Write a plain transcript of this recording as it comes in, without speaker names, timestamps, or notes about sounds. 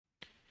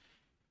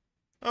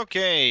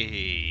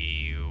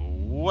Okay,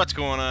 what's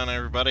going on,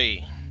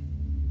 everybody?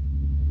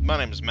 My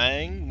name is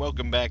Mangg.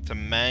 Welcome back to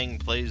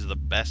Mangg Plays the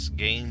Best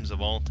Games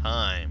of All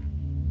Time.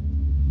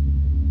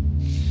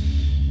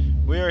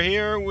 We are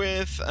here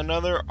with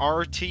another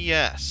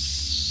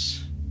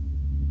RTS.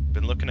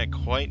 Been looking at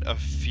quite a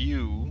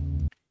few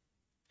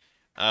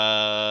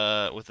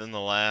within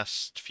the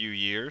last few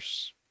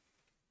years.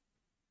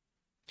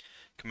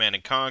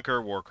 Command &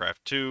 Conquer,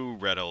 Warcraft 2,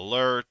 Red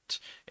Alert,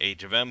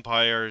 Age of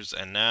Empires,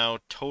 and now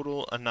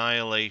Total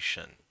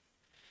Annihilation.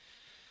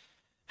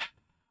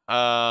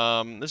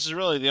 This is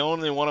really the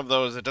only one of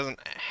those that doesn't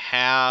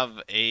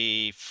have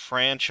a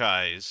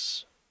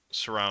franchise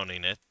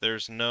surrounding it.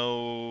 There's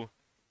no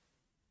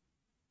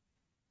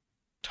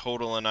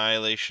Total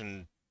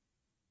Annihilation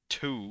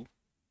 2,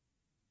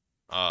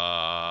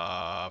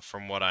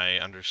 from what I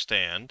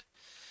understand.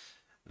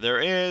 There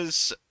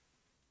is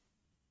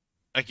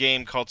a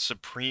game called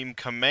Supreme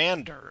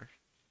Commander,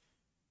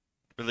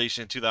 released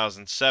in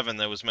 2007,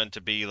 that was meant to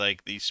be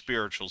like the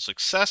spiritual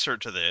successor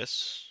to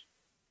this.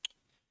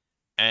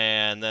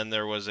 And then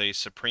there was a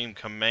Supreme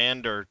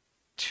Commander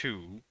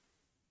 2,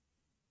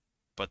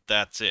 but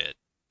that's it.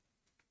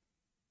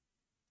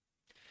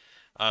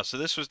 So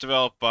this was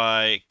developed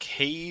by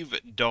Cave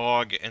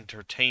Dog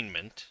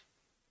Entertainment.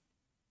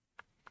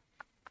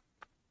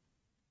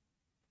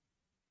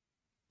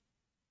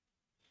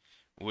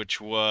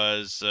 Which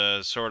was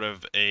sort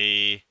of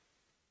a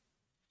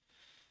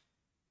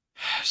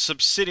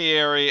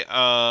subsidiary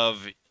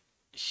of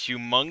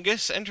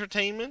Humongous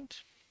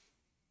Entertainment.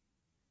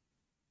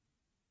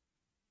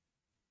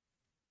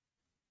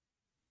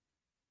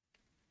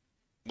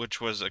 Which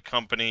was a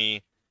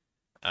company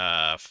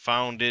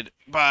founded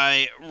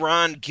by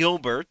Ron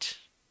Gilbert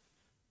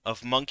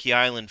of Monkey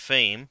Island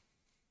fame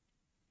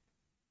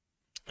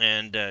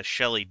and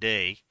Shelley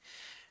Day.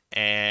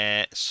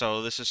 And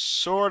so this is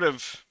sort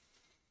of,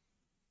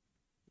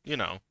 you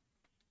know,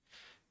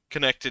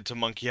 connected to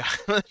Monkey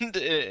Island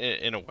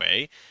in a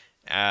way.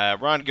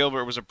 Ron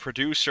Gilbert was a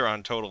producer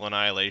on Total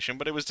Annihilation,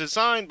 but it was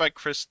designed by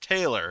Chris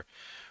Taylor,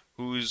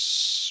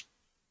 who's...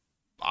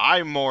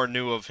 I more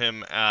knew of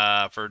him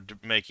for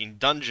making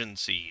Dungeon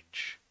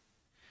Siege,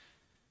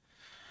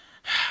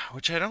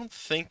 which I don't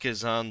think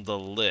is on the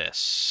list.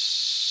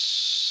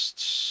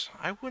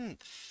 I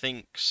wouldn't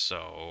think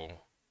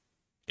so.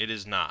 It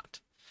is not.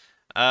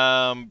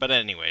 But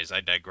anyways, I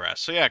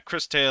digress. So yeah,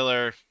 Chris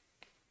Taylor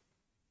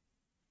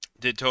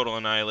did Total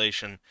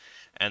Annihilation,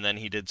 and then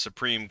he did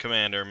Supreme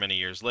Commander many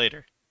years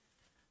later.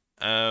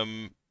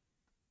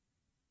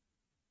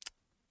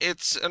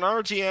 It's an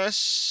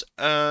RTS.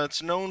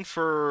 It's known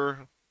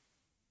for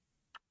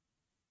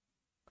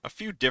a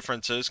few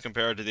differences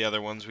compared to the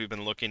other ones we've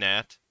been looking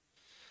at.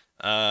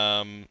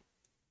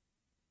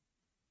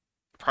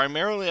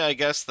 Primarily, I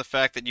guess, the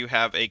fact that you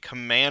have a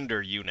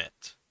commander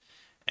unit.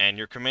 And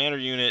your commander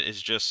unit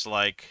is just,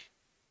 like,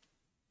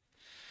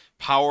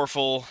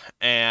 powerful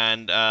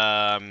and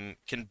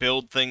can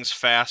build things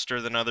faster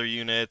than other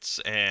units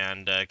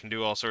and can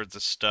do all sorts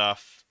of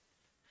stuff.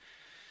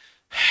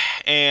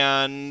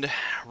 And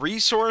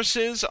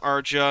resources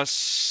are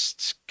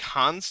just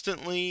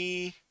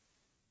constantly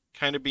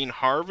kind of being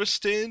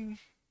harvested.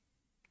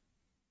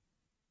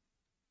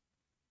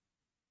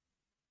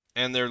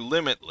 And they're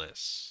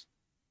limitless.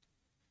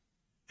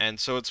 And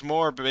so it's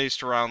more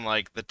based around,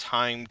 like, the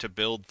time to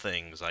build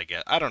things, I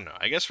guess. I don't know.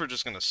 I guess we're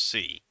just going to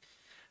see.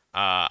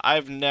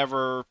 I've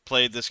never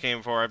played this game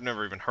before. I've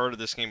never even heard of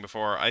this game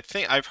before. I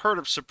think I've heard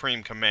of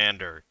Supreme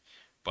Commander.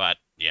 But,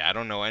 yeah, I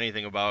don't know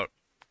anything about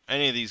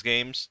any of these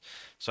games.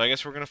 So I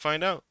guess we're going to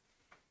find out.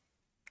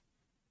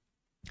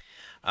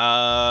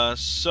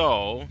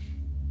 So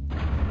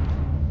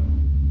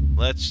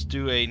let's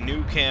do a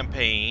new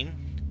campaign.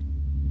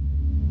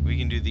 We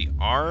can do the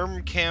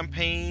ARM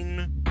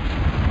campaign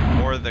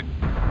or the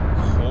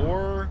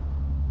core.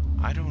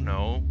 I don't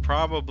know.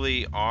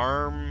 Probably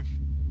ARM.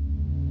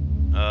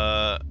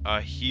 A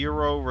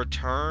hero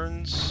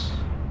returns.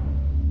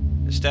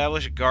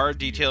 Establish a guard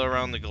detail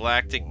around the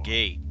Galactic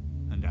Gate.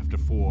 And after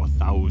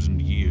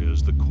 4,000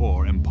 years, the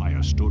Core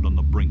Empire stood on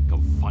the brink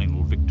of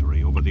final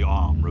victory over the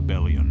ARM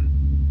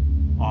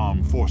Rebellion.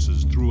 ARM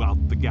forces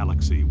throughout the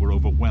galaxy were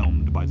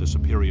overwhelmed by the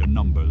superior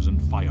numbers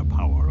and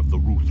firepower of the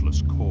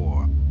ruthless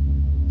Core.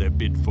 Their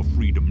bid for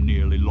freedom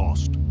nearly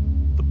lost.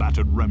 The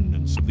battered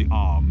remnants of the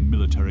ARM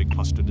military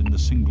clustered in the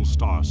single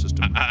star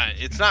system.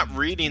 It's not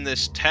reading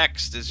this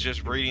text, it's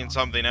just reading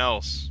something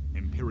else.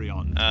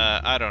 Empyrean.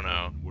 I don't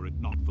know. Were it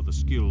not for the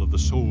skill of the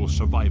sole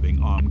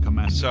surviving ARM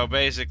commander. So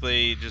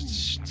basically,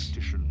 just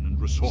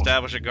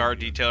establish a guard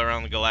detail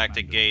around the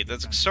Galactic Gate.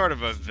 That's sort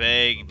of a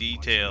vague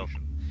detail,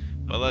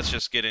 but let's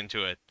just get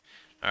into it.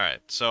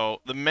 Alright,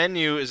 so the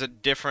menu is a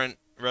different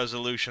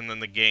resolution than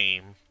the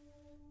game,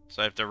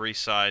 so I have to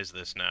resize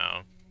this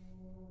now.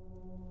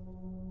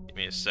 Give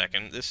me a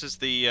second. This is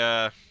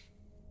the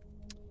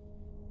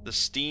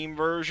Steam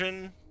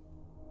version,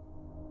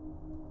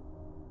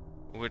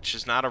 which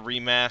is not a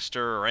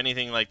remaster or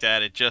anything like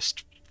that. It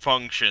just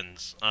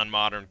functions on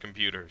modern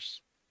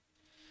computers.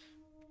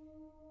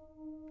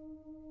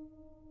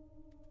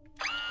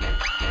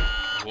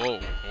 Whoa,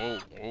 whoa,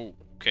 whoa.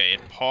 Okay,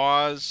 it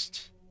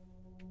paused.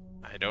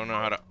 I don't know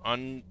how to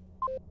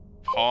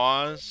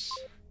unpause.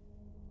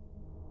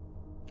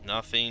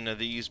 Nothing of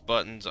these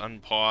buttons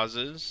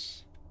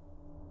unpauses.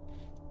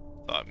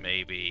 Thought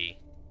maybe...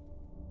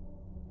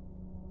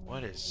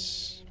 What?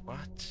 Is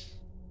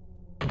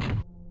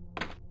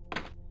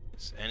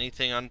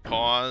anything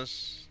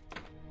unpause?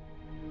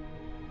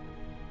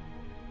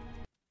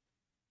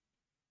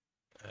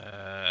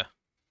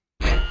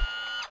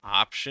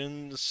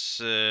 Options?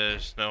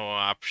 There's no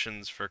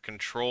options for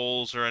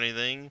controls or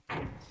anything.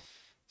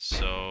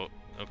 So,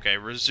 okay,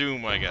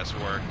 resume, I guess,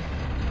 work.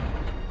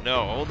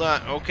 No, hold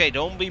on. Okay,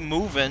 don't be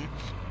moving.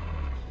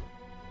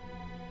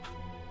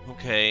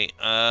 Okay,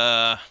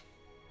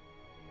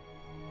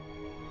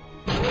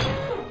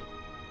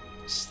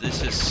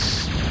 this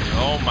is...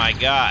 Oh my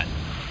god.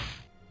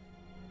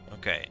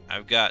 Okay,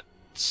 I've got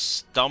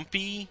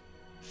Stumpy,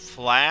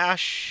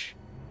 Flash,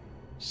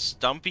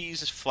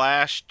 Stumpy's,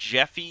 Flash,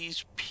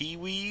 Jeffy's,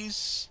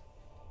 Pee-wee's,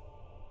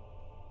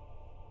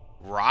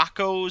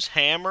 Rocco's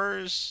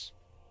Hammers.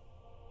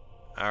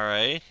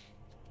 Alright.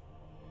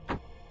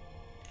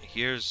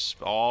 Here's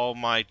all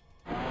my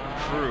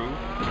crew.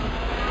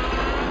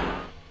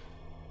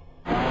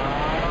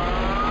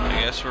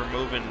 I guess we're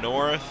moving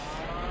north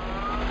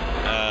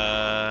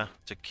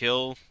to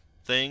kill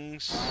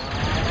things.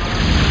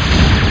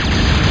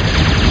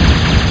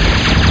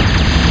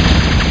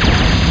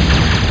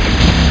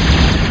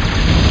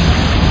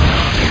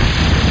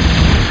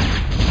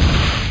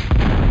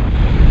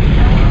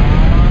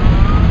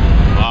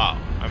 Wow.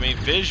 I mean,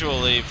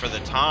 visually for the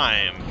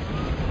time,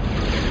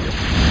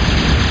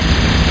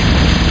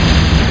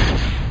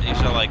 these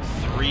are like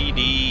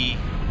 3D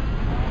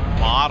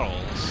models.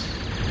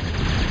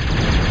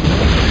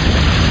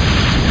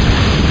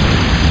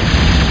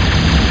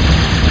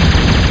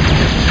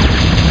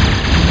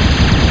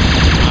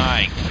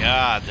 My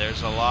God,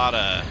 there's a lot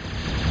of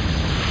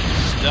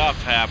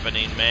stuff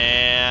happening,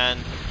 man.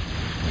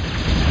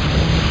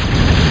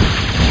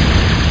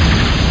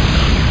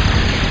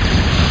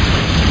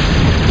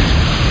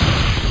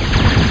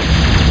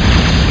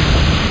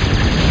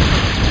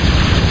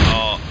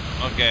 Oh,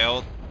 okay,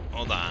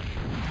 hold on.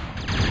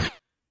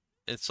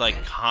 It's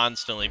like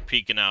constantly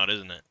peaking out,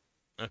 isn't it?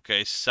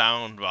 Okay,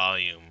 sound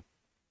volume.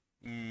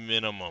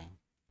 Minimum.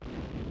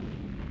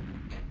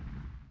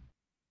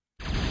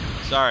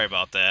 Sorry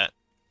about that.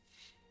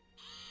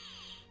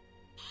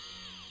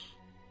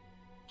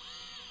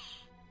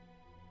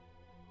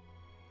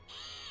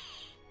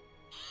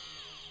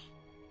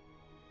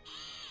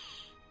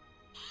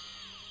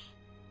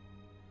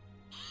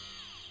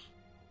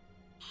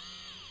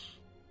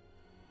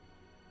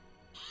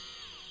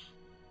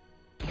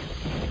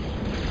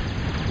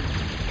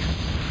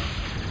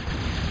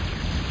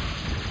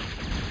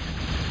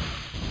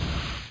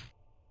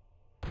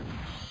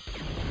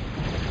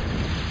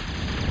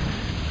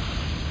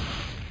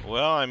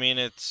 Well, I mean,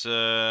 it's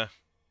an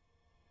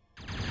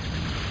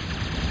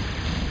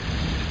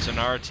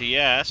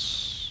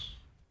RTS.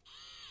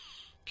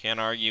 Can't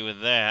argue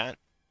with that.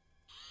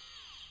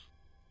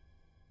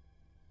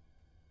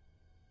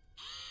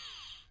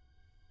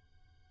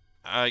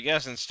 I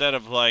guess instead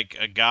of like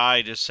a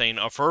guy just saying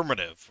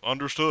affirmative,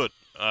 understood,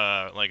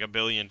 like a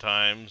billion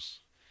times,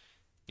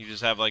 you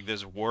just have like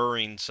this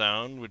whirring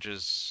sound, which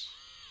is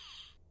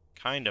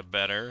kind of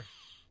better.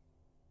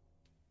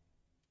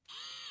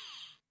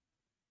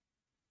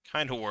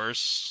 Kind of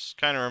worse.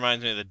 Kind of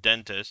reminds me of the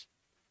dentist.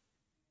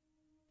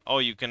 Oh,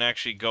 you can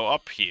actually go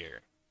up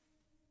here.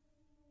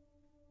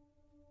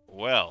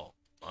 Well,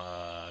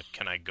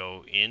 can I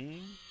go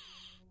in?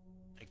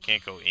 I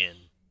can't go in.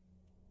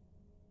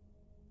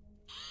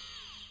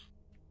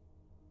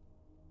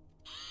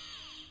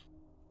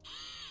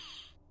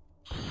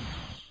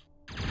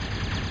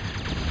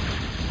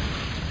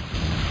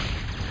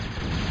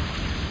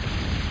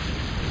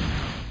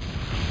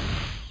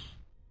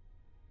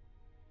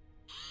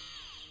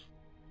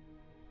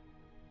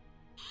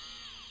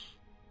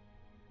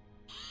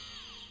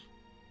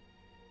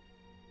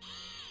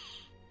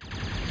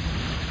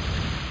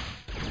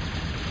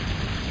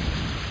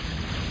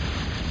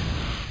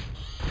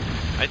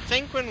 I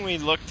think when we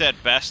looked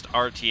at Best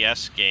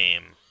RTS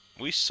Game,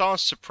 we saw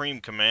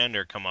Supreme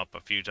Commander come up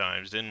a few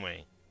times, didn't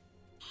we?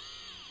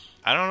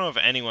 I don't know if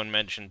anyone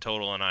mentioned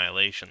Total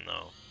Annihilation,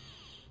 though.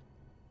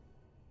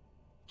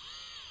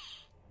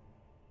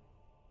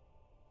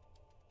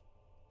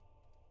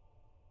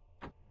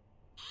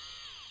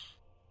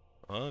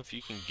 Well, if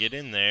you can get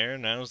in there,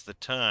 now's the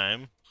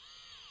time.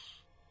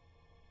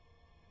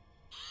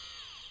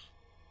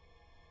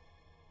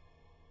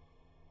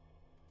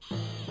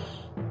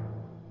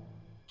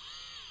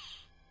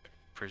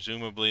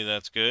 Presumably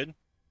that's good.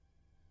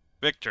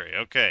 Victory,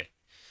 okay.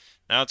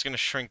 Now it's going to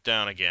shrink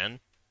down again.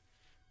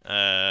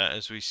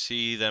 As we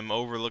see them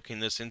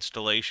overlooking this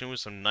installation with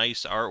some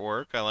nice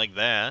artwork. I like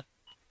that.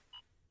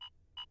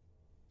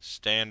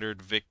 Standard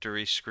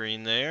victory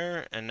screen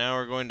there. And now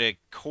we're going to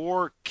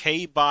core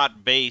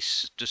K-bot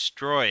base,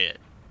 destroy it.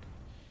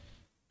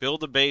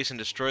 Build a base and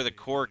destroy the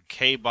core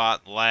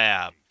K-bot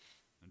lab.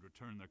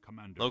 return their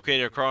commander.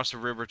 Located across the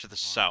river to the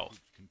south.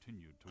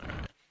 Continued to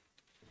Alright.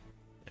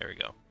 There we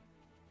go.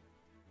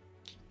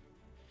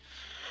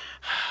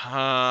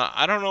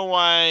 I don't know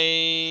why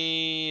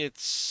it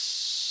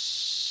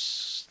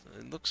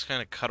looks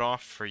kind of cut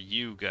off for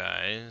you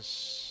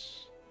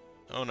guys.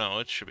 Oh no,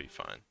 it should be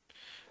fine.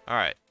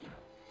 Alright.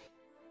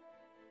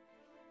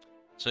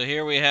 So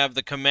here we have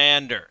the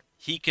commander.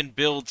 He can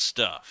build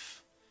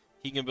stuff.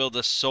 He can build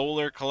a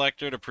solar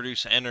collector to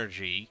produce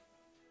energy.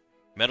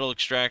 Metal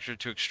extractor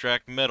to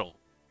extract metal.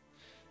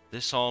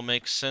 This all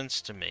makes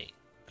sense to me.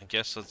 I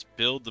guess let's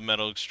build the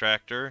metal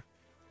extractor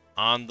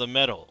on the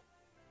metal.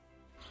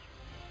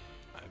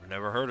 I've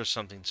never heard of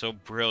something so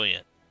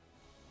brilliant.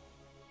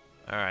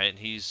 Alright,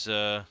 he's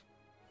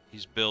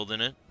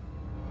building it.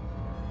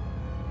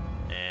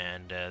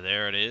 And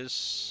there it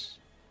is.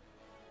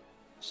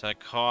 So that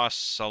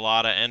costs a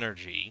lot of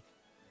energy.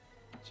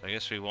 So I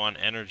guess we want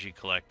energy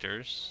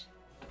collectors.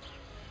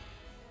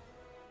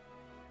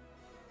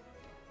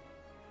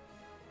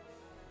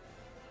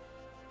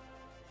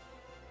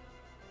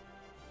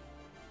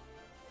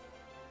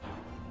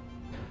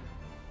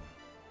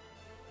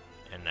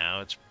 And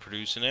now it's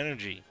producing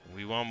energy.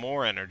 We want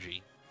more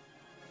energy.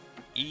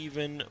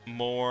 Even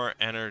more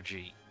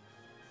energy.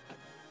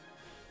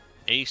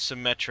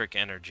 Asymmetric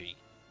energy.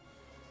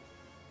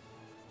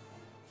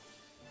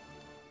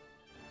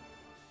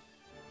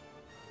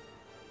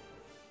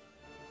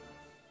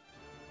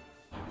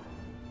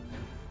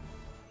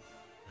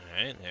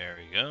 Alright, there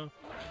we go.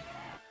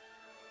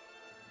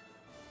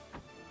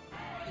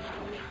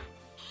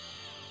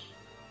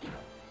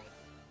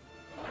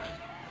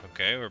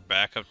 Okay, we're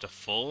back up to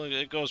full.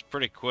 It goes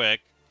pretty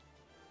quick.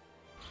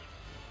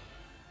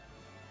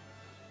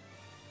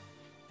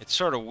 It's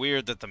sort of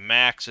weird that the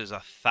max is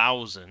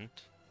 1,000.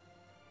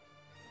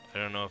 I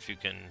don't know if you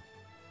can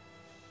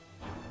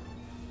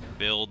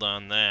build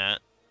on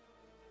that.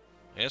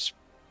 I guess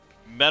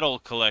metal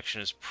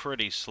collection is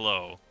pretty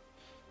slow.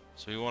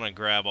 So we want to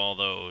grab all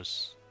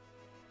those.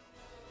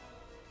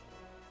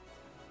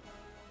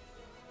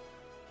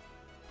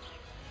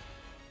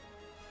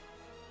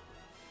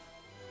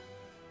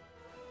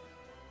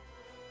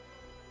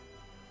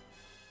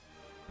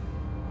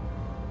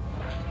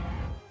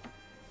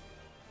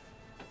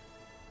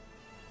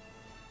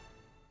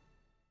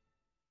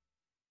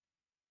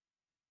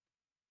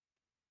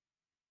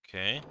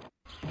 Okay.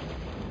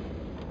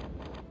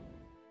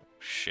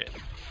 Shit.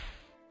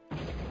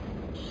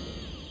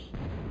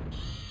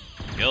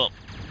 Kill him.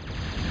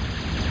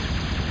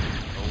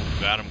 Oh,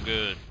 got him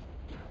good.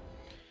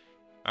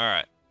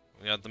 Alright.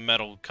 We got the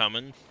metal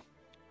coming.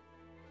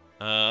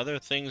 Other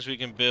things we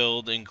can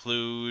build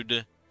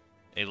include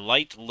a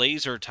light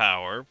laser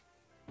tower.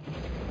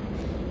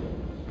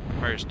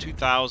 Requires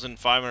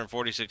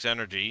 2,546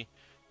 energy.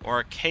 Or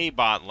a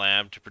K-bot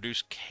lab to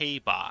produce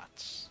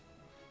K-bots.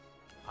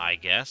 I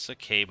guess a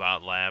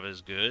K-bot lab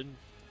is good.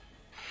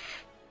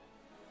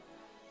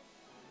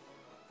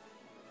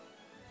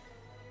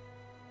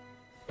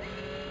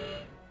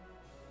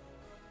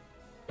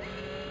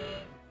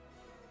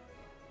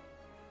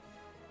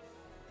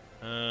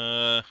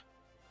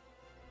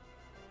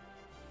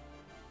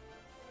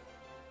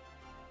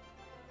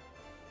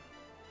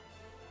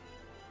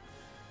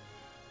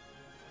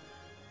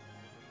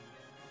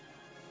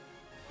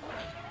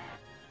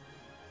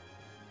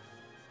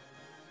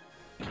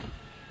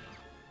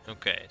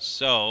 Okay,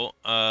 so,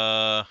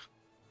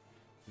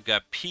 we've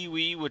got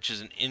Pee-wee, which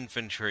is an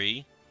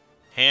infantry,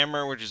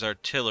 Hammer, which is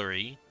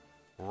artillery,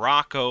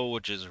 Rocco,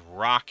 which is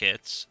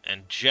rockets,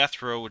 and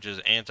Jethro, which is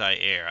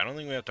anti-air. I don't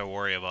think we have to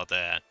worry about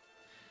that.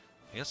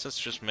 I guess let's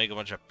just make a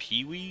bunch of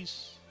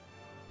Pee-wees.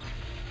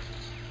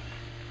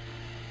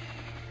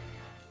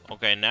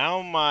 Okay,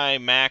 now my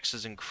max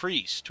is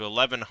increased to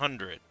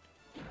 1,100.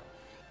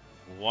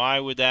 Why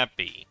would that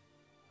be?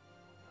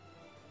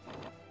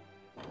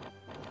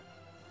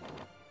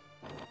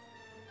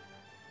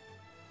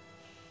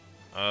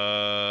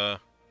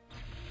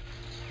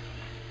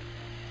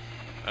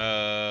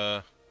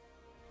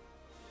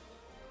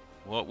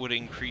 What would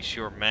increase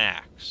your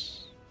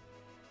max?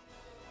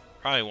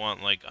 Probably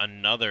want, like,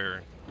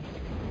 another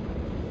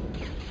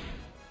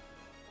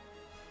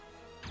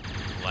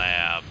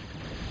lab.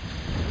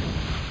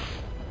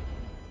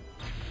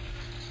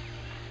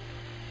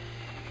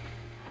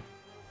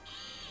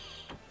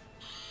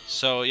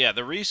 So, yeah,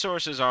 the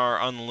resources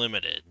are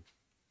unlimited,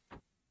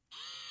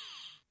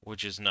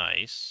 which is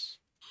nice.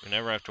 We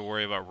never have to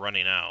worry about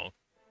running out.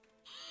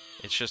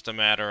 It's just a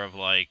matter of,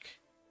 like,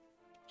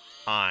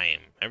 time.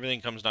 Everything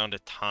comes down to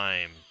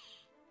time.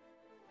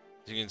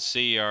 As you can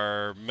see,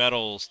 our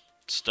metal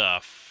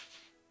stuff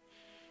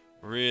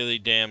really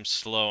damn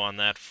slow on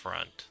that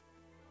front.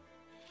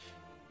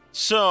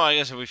 So, I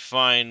guess if we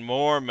find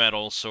more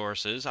metal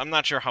sources, I'm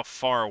not sure how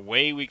far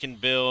away we can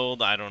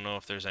build. I don't know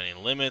if there's any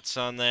limits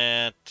on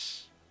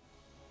that.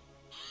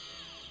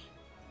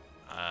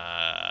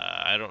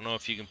 I don't know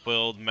if you can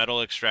build metal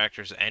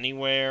extractors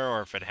anywhere,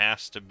 or if it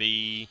has to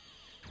be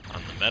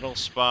on the metal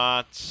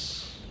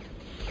spots.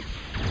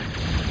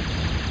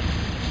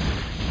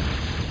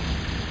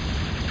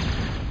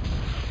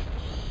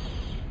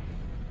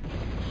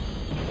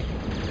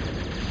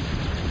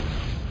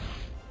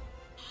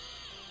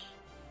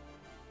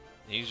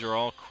 These are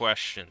all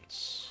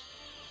questions.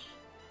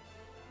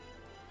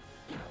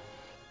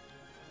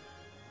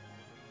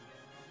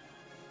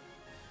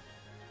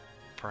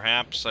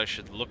 Perhaps I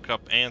should look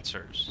up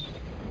answers.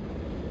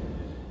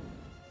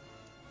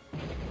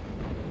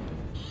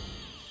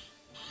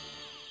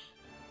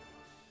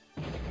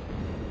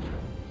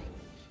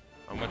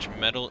 How much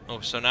metal?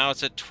 Oh, so now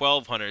it's at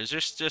 1,200. Is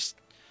this just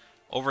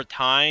over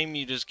time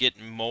you just get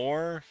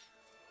more?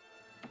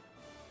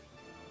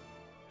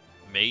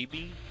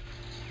 Maybe?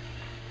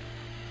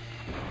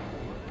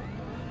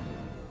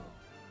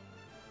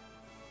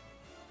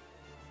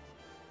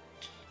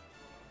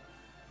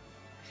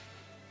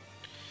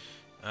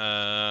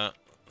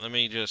 Let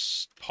me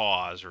just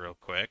pause real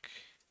quick.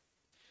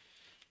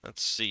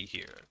 Let's see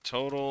here.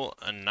 Total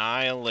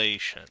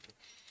Annihilation.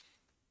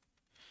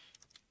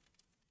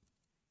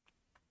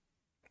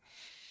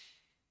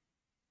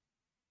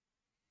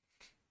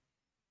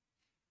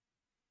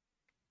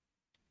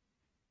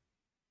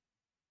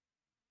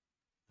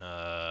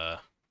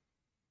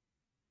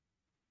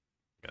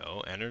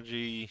 Go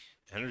energy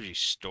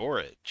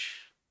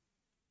storage.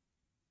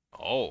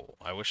 Oh,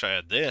 I wish I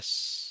had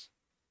this.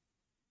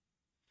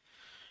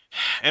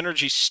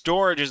 Energy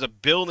storage is a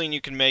building you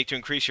can make to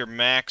increase your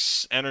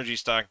max energy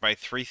stock by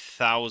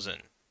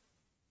 3,000.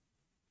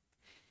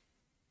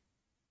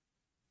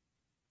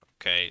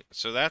 Okay,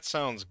 so that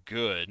sounds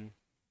good.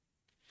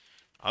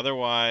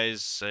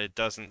 Otherwise, it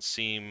doesn't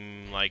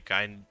seem like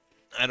I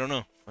don't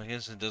know. I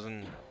guess it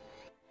doesn't.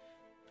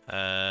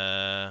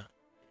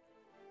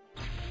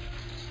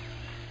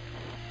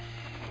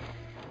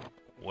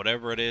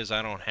 Whatever it is,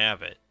 I don't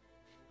have it.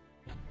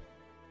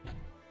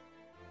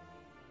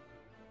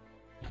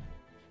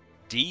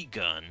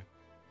 D-gun?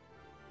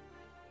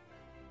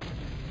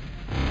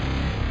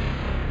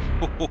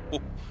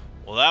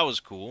 Well, that was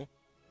cool.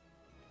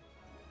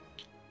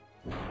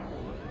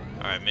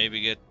 Alright,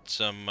 maybe get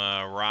some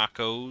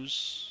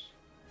Roccos.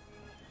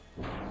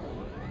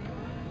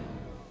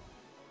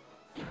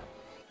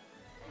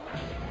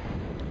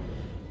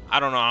 I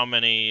don't know how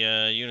many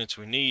units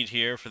we need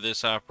here for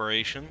this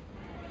operation.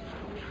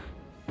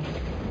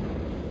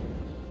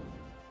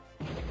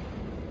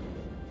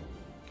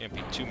 Can't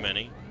be too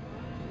many.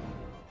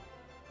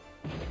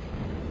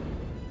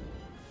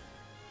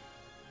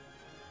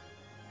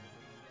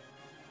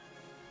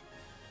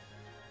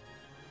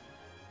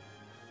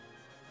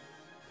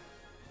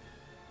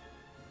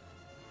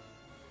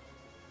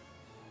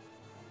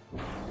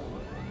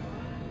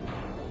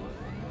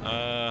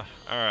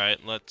 Alright,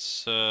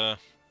 let's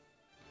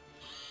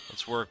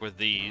work with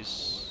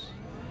these.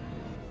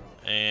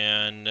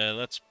 And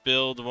let's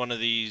build one of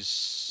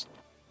these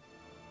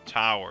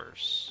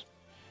towers.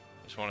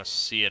 Just want to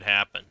see it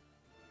happen.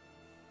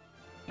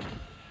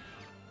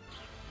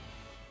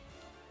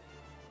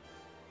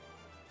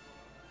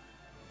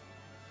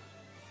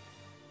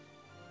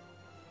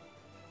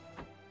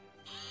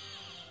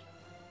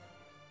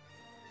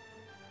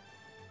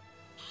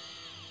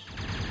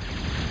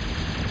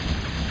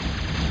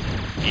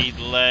 Eat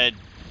lead,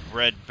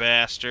 red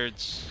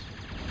bastards.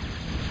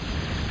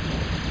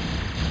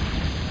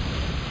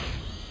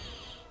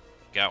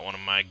 Got one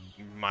of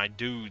my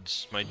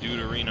dudes, my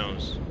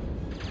duderinos.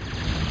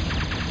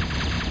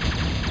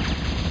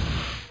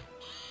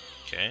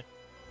 Okay.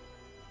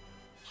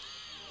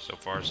 So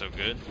far, so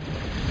good.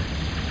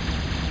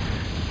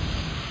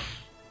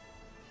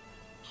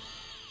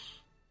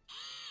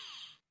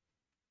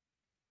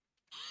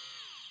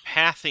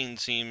 Pathing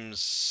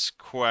seems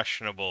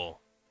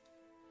questionable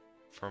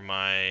for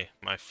my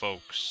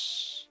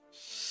folks.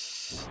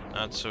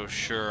 Not so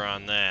sure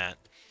on that.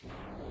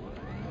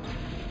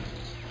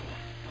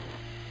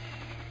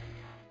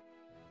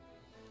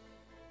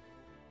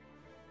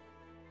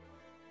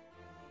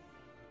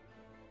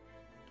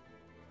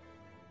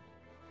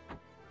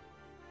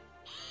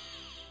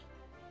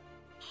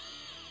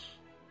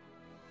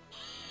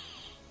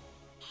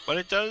 But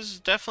it does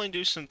definitely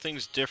do some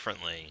things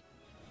differently.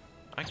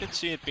 I could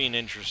see it being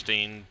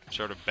interesting,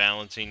 sort of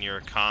balancing your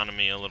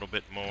economy a little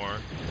bit more.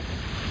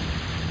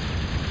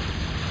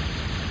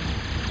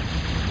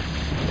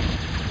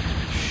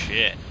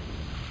 Shit.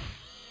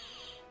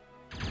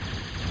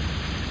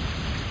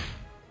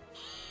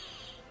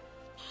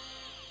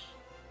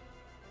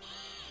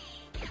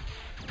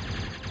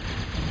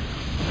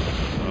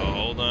 Oh,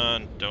 hold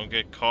on. Don't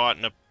get caught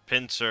in a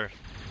pincer.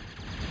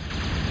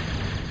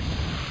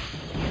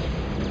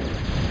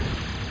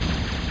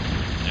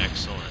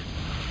 Excellent.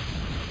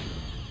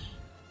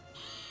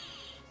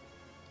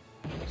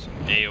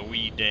 Some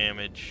AoE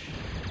damage.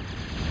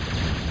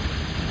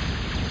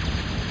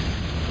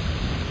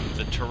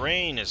 The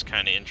terrain is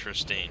kind of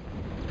interesting.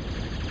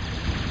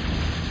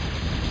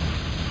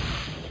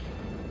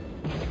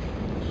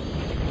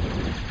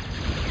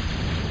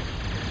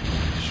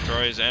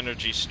 Destroys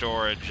energy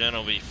storage, then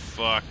it'll be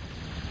fucked.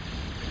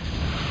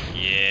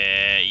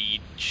 Yeah,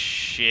 eat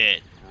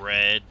shit,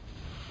 red.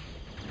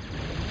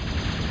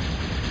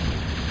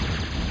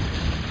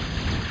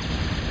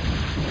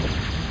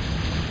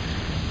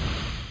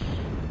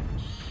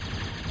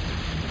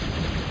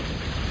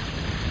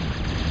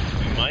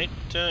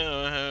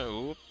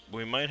 Oop,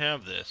 we might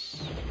have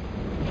this.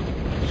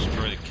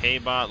 Destroy the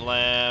K-Bot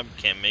lab.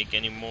 Can't make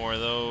any more of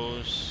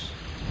those.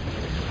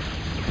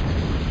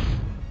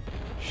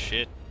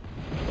 Shit.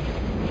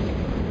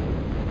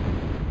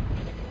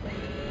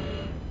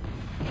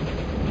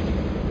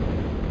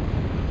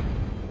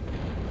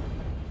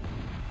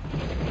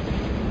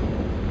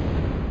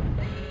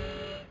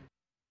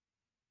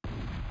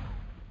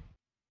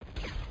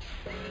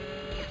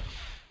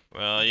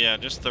 Well, yeah,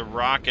 just the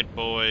rocket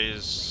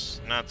boys,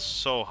 not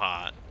so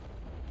hot.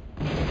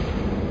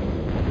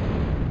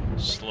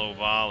 Slow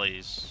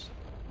volleys.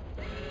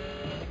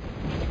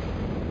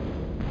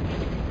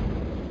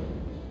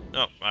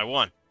 Oh, I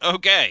won.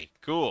 Okay,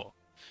 cool.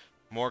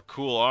 More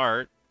cool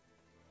art.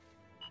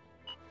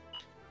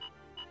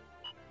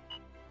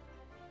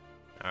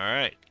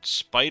 Alright,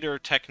 spider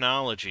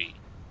technology.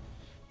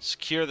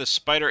 Secure the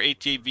spider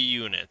ATV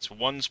units.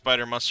 One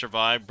spider must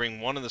survive.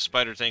 Bring one of the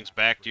spider tanks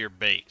back to your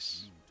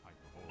base. Type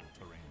of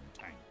all-terrain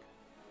tank.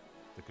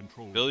 The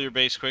control Build your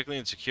base quickly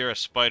and secure a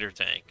spider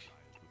tank.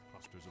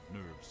 with clusters of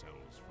nerve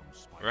cells from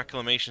spiders.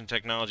 Reclamation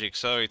technology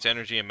accelerates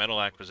energy and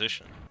metal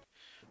acquisition.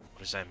 What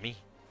does that mean?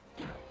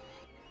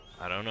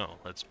 I don't know.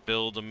 Let's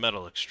build a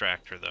metal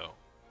extractor, though.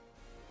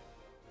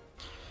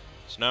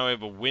 So now we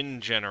have a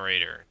wind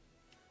generator.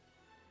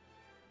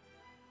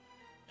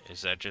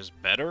 Is that just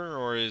better,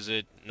 or is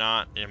it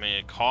not? I mean,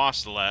 it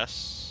costs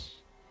less.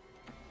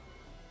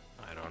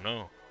 I don't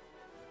know.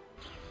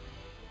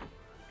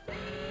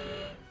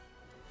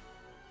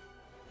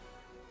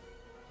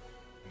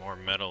 More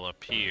metal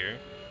up here.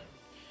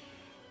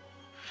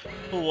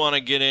 We'll want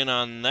to get in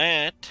on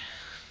that.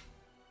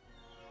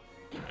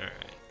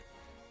 Alright.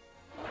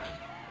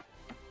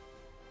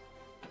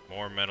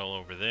 More metal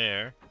over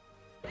there.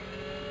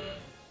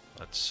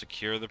 Let's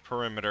secure the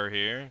perimeter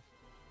here.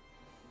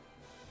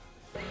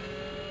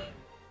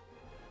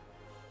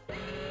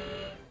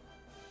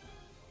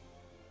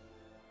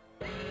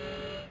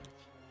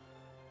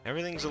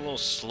 Everything's a little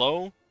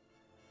slow,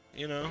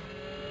 you know.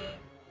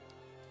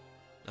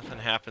 Nothing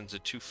happens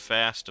at too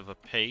fast of a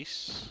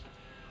pace.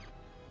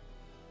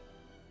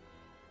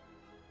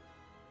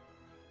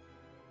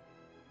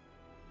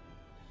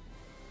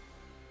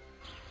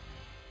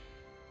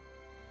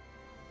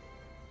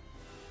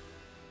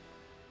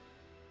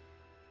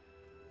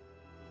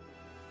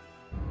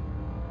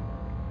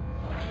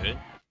 Good.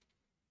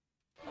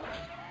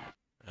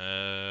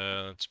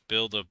 Let's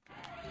build a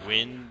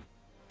wind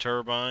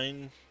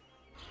turbine.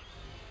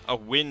 A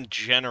wind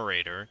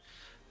generator.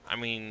 I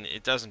mean,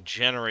 it doesn't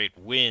generate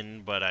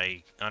wind, but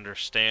I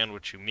understand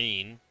what you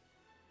mean.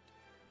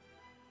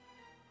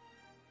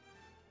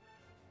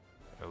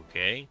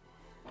 Okay.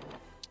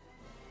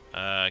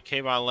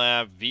 K-Bot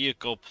Lab,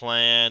 vehicle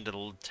planned,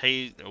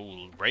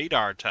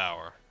 radar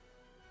tower.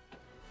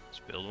 Let's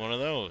build one of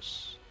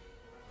those.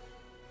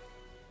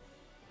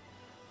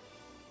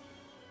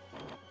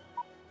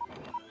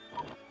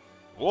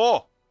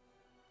 Whoa!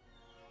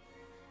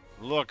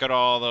 Look at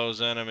all those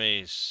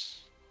enemies.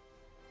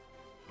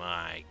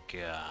 My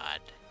God.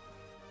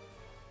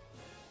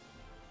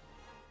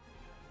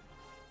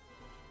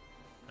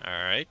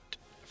 Alright.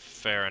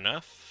 Fair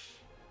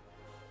enough.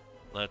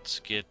 Let's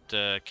get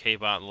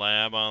K-Bot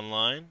Lab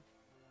online.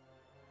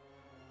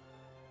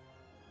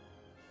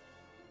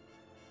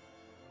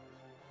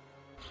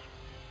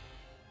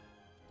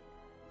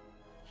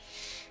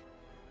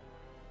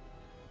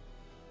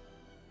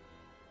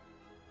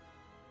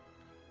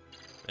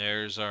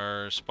 There's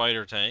our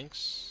spider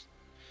tanks.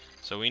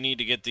 So we need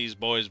to get these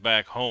boys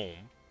back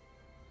home.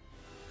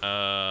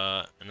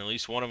 And at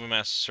least one of them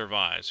has to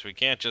survive. So we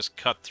can't just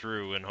cut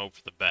through and hope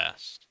for the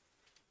best.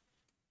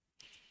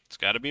 It's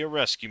got to be a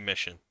rescue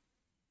mission.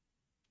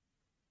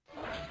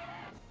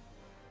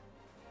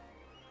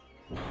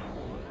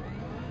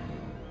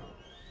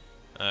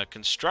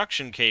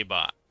 Construction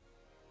K-Bot.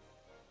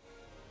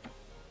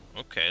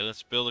 Okay,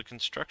 let's build a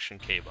construction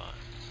K-Bot.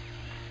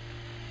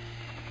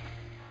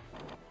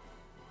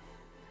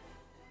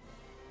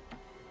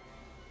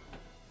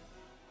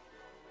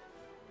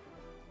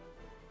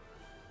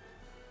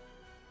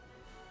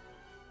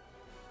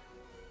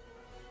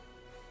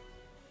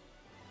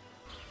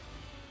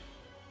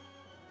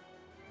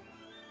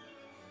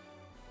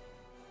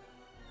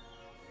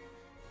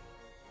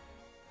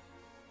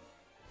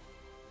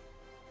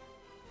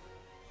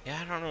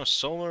 Yeah, I don't know.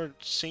 Solar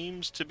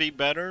seems to be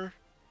better.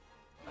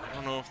 I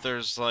don't know if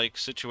there's, like,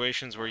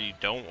 situations where you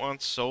don't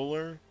want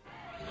solar.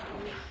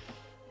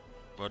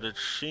 But it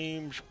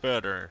seems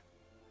better.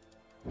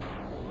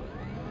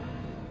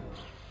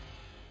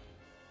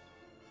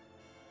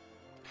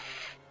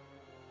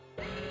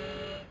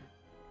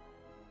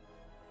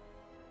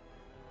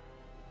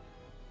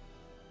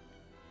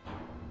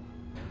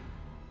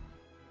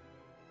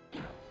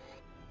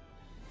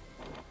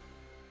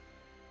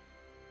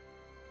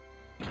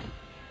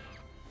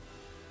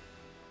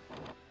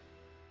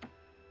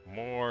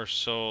 More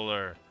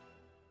solar.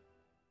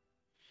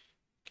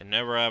 Can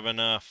never have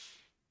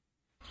enough.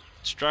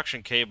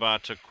 Construction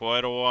K-Bot took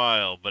quite a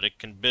while, but it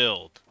can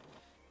build.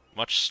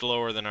 Much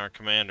slower than our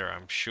commander,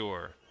 I'm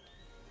sure.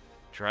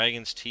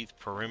 Dragon's Teeth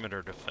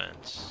perimeter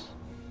defense.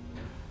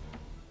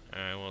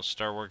 Alright, we'll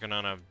start working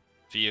on a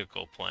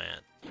vehicle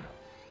plant.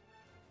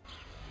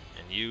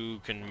 And you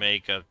can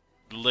make a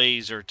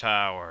laser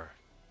tower.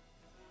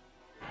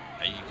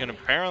 You can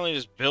apparently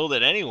just build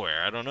it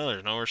anywhere. I don't know,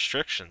 there's no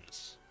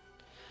restrictions.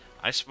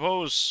 I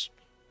suppose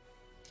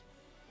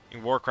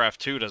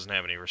Warcraft 2 doesn't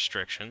have any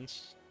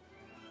restrictions.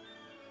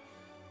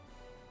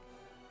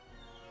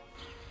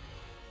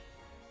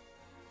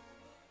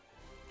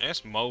 I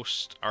guess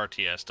most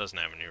RTS doesn't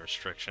have any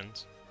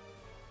restrictions.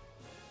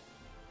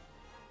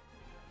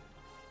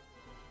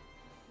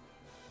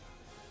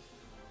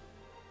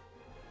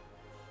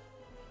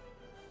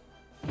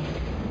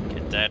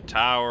 Get that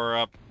tower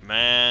up,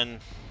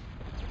 man.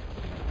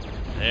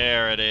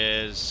 There it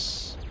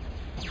is.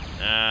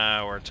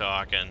 Now we're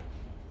talking.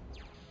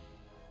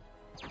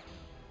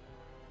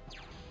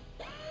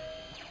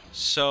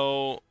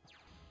 So,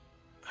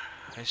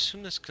 I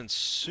assume this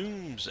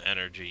consumes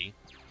energy.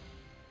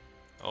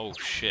 Oh,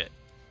 shit.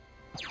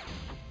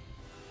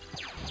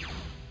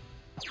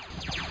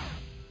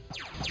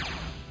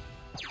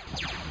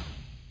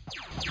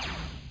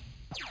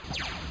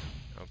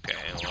 Okay,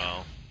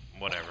 well,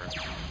 whatever.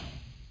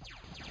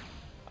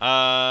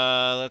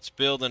 Let's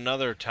build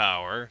another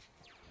tower.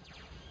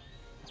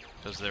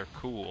 Because they're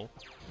cool.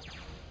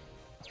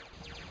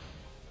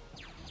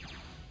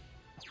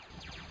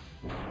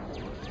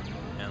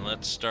 And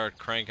let's start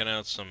cranking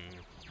out some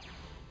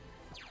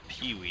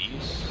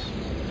peewees.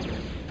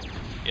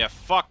 Yeah,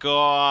 fuck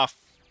off!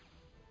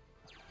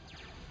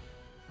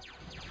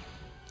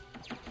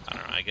 I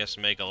don't know, I guess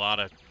make a lot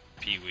of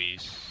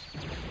peewees.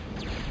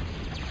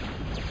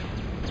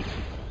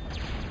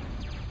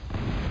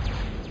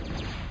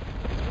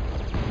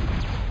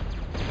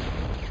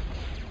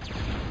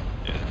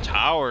 Yeah,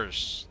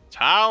 towers!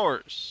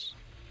 Towers!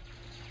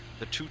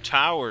 The 2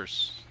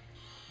 towers.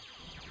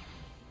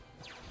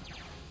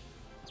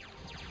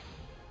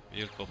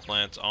 Vehicle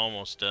plant's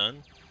almost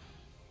done.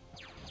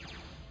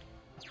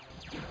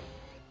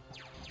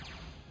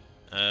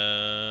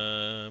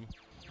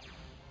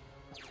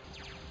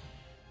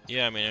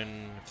 Yeah, I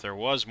mean, if there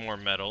was more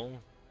metal,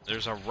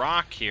 there's a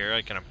rock here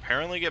I can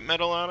apparently get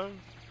metal out of.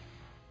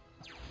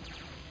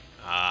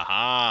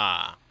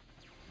 Aha!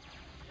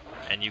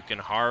 And you can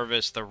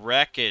harvest the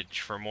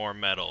wreckage for more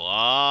metal.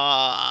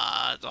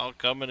 Ah, it's all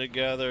coming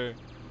together.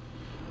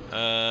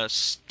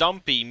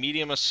 Stumpy,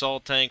 medium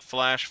assault tank,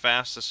 flash,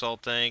 fast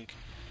assault tank,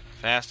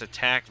 fast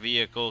attack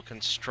vehicle,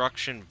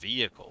 construction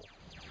vehicle.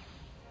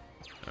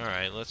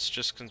 Alright, let's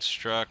just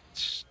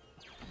construct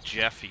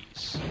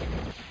Jeffies.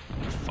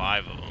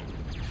 5 of them.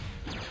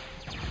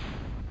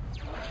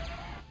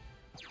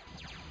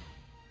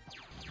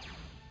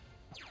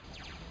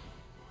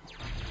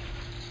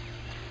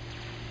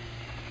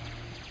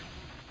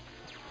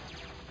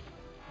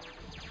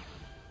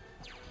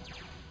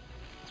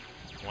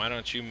 Why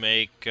don't you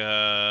make,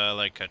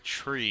 like a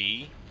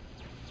tree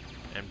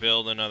and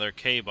build another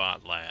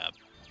K-Bot lab?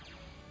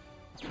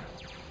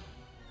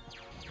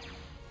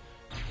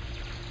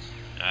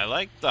 I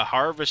like the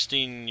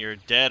harvesting your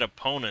dead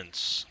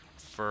opponents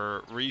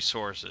for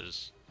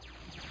resources.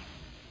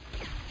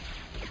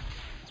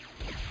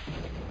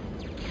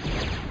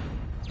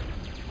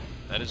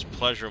 That is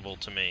pleasurable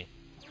to me.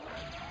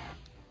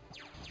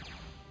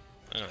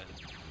 Look at that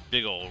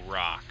big old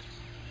rock.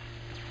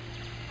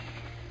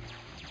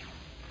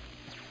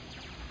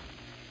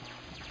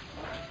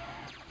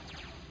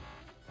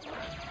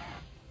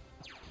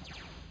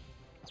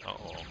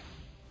 Uh-oh.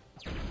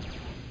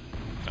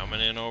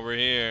 Coming in over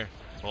here.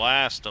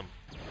 Blast them.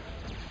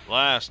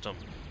 Blast them.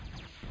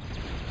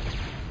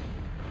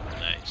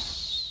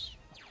 Nice.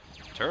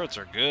 Turrets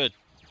are good.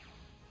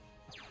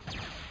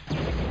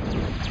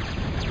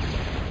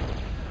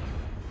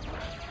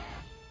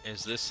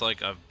 Is this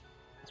like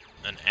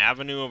an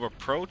avenue of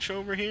approach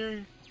over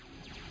here?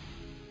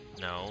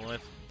 No, I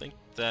think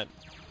that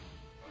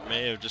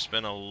may have just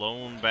been a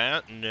lone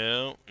bat.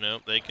 No,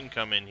 nope, they can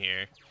come in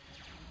here.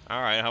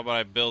 Alright, how about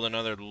I build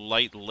another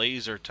light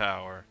laser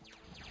tower?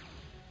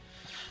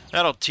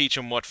 That'll teach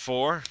them what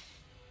for.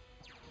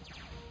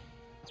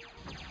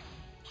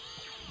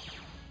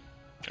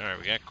 Alright,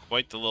 we got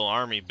quite the little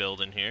army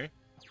building here.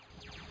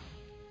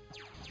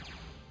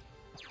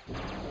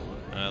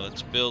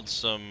 Let's build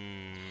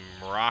some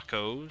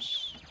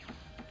Roccos.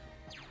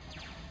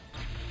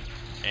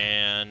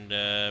 And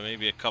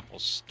maybe a couple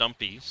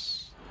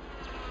Stumpies.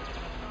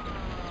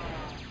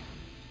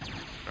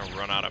 I'll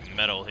run out of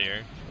metal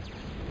here.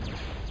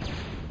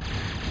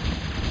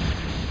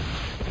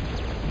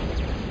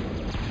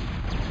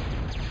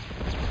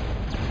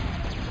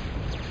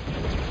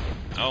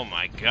 Oh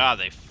my god,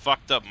 they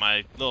fucked up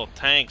my little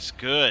tanks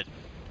good.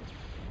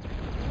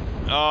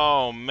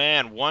 Oh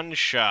man, one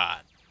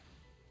shot.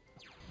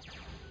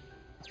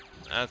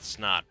 That's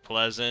not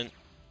pleasant.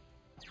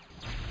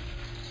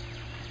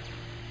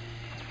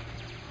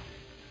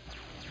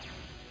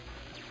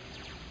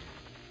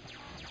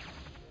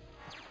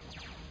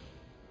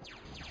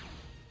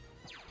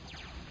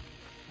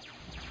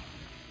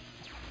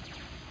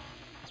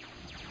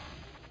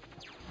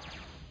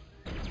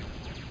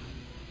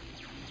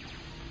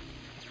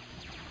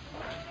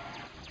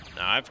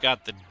 I've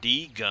got the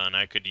D gun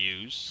I could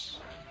use.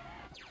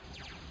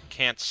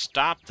 Can't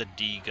stop the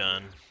D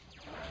gun.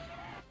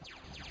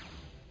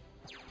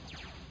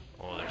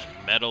 Oh, there's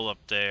metal up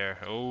there.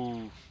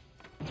 Oh.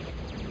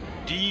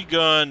 D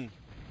gun.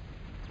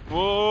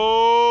 Boom!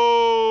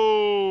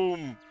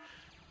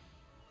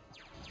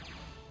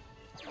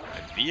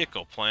 My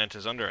vehicle plant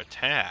is under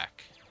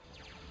attack.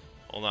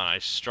 Hold on, I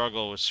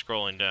struggle with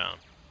scrolling down.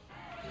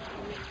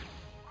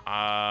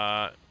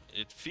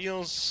 It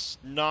feels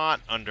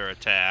not under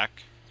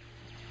attack,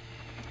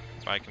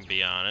 if I can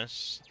be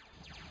honest.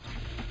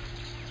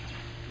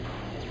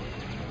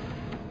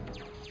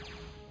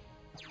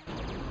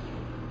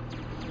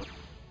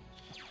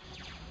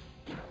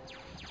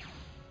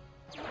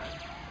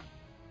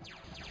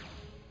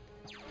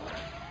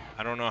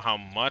 I don't know how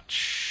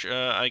much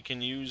I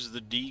can use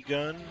the D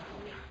gun.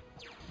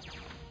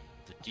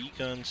 The D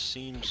gun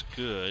seems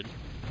good.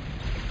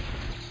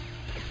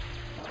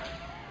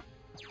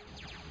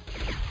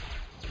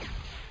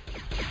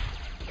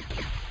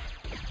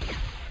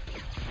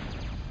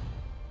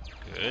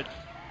 Good.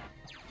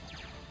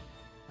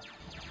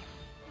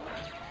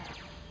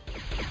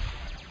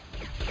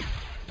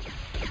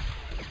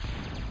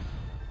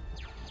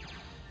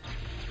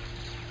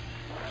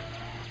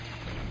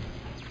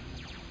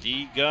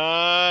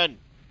 D-gun!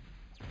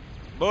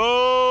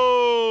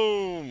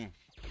 Boom!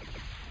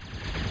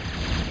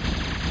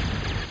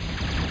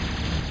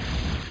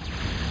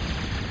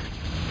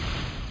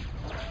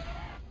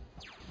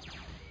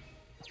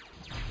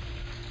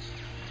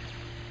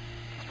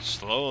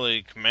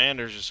 Slowly,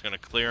 Commander's just gonna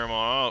clear them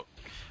all out.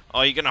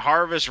 Oh, you can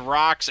harvest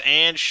rocks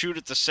and shoot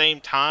at the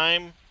same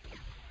time?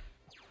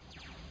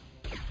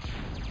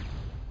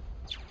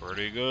 It's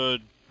pretty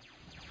good.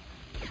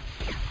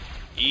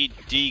 Eat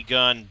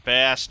D-gun,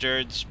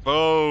 bastards.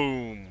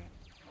 Boom!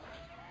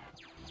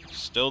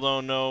 Still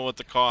don't know what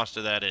the cost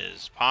of that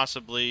is.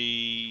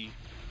 Possibly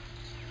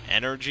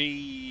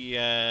energy,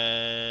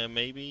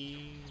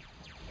 maybe?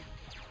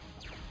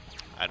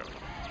 I don't know.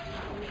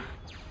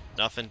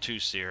 Nothing too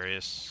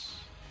serious.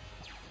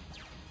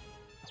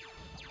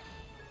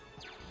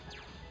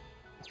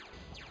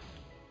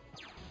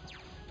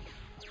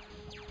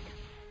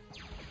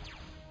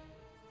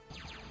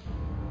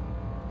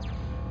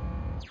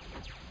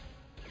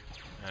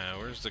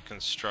 Where's the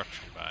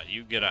construction bot?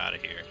 You get out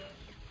of here.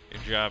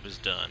 Your job is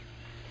done.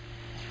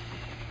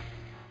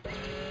 I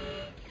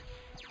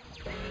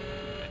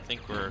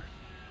think we're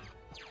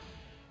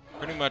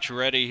pretty much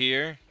ready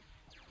here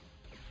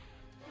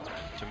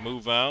to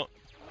move out.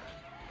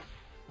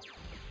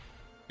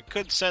 We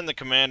could send the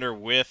commander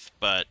with,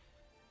 but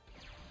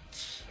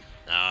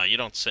no, you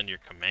don't send your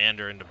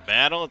commander into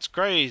battle. It's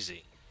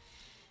crazy.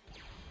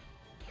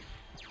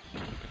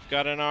 We've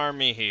got an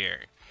army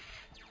here.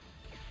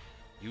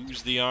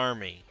 Use the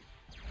army.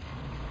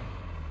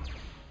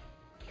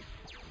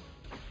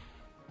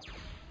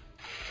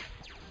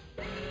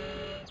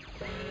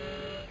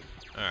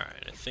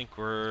 Alright, I think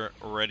we're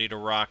ready to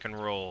rock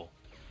and roll.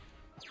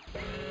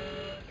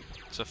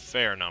 It's a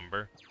fair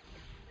number.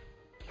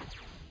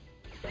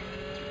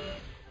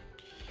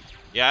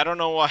 Yeah, I don't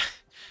know why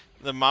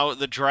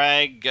the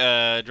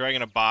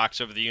dragging a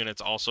box over the units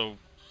also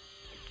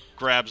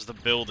grabs the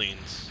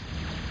buildings.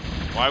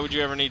 Why would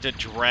you ever need to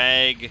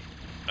drag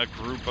a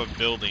group of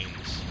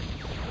buildings?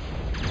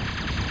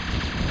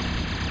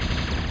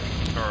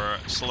 Or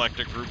select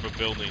a group of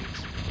buildings.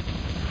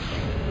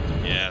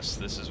 Yes,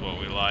 this is what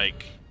we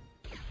like.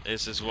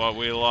 This is what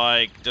we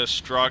like.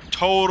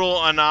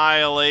 Total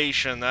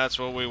annihilation. That's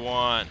what we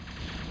want.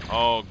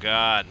 Oh,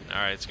 God.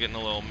 Alright, it's getting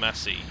a little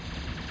messy.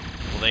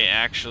 Will they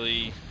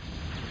actually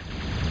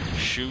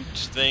shoot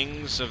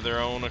things of their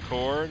own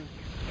accord?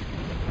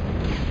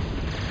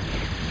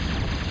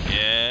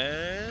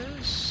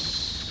 Yes.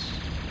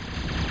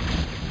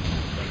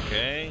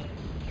 Okay.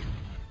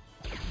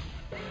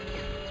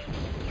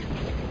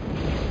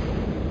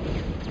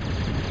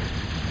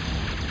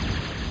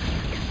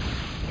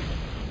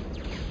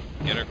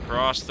 Get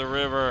across the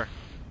river.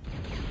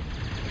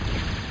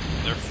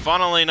 They're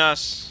funneling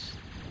us.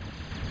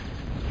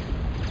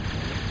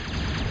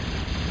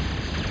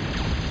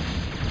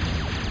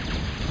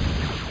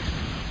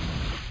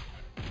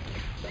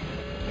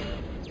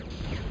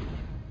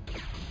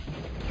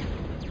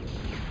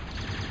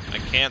 I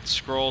can't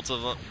scroll to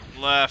the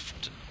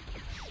left.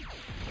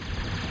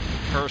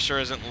 Cursor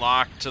isn't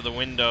locked to the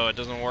window. It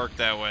doesn't work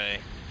that way.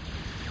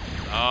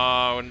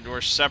 Oh, we're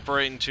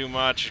separating too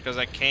much because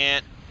I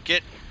can't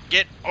get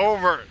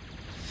over.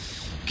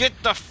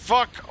 Get the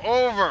fuck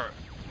over.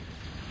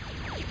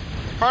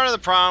 Part of the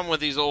problem with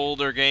these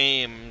older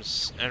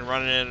games and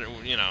running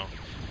in, you know,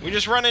 we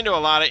just run into a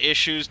lot of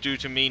issues due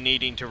to me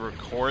needing to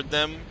record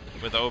them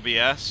with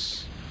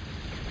OBS.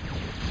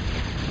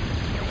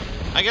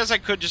 I guess I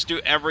could just do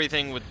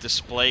everything with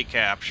display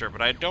capture,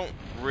 but I don't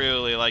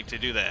really like to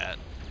do that.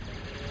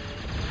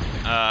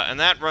 And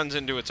that runs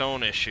into its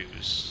own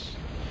issues.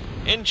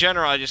 In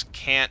general, I just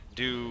can't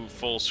do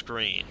full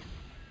screen.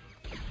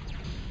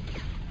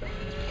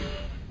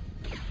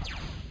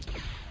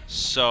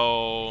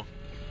 So...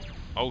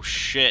 Oh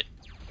shit.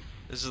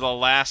 This is the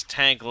last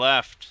tank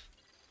left.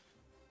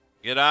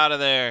 Get out of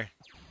there.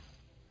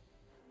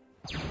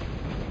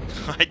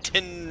 I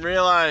didn't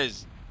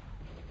realize.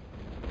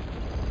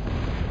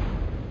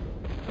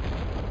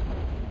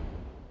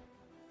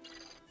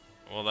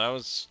 Well, that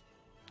was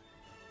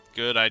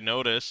good. I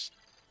noticed.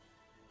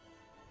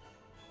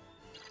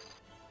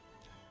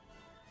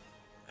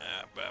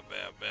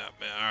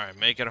 Alright,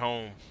 make it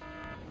home.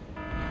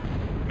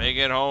 Make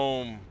it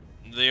home.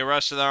 The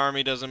rest of the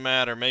army doesn't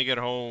matter. Make it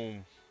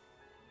home.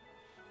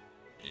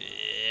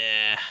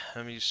 Yeah.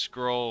 Let me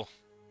scroll.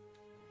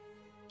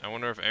 I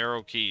wonder if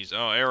arrow keys...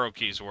 Oh, arrow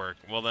keys work.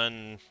 Well,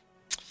 then...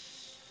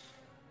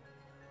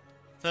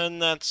 Then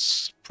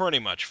that's pretty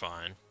much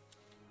fine.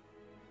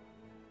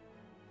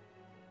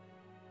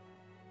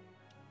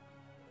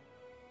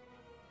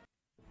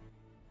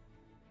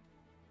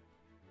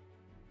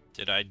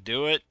 Did I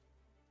do it?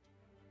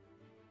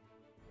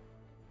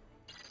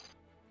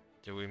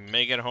 Did we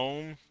make it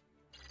home?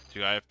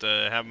 Do I have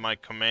to have my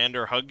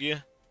commander hug you?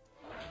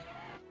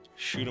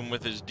 Shoot him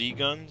with his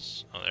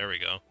D-guns? Oh, there we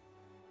go.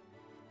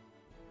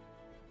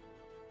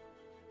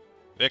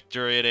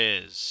 Victory it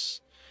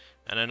is.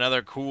 And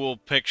another cool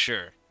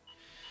picture.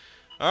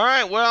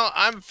 Alright, well,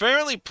 I'm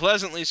fairly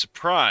pleasantly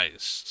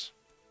surprised.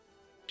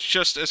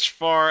 Just as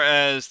far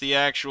as the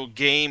actual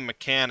game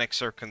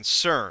mechanics are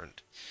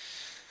concerned.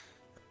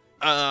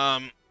 I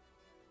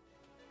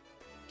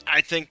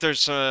think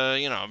there's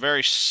a, a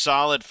very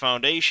solid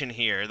foundation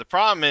here. The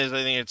problem is,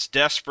 I think it's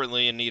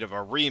desperately in need of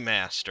a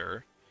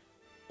remaster.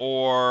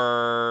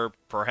 Or,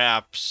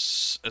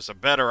 perhaps, as a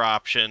better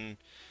option,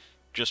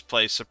 just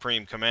play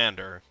Supreme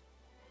Commander.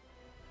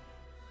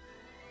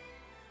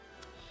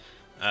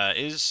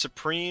 Is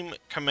Supreme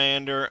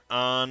Commander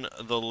on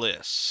the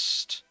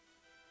list?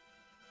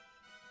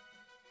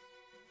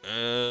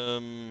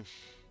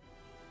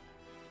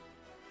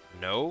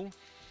 No?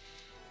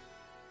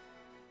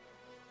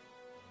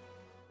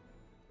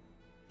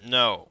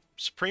 No.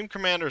 Supreme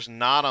Commander's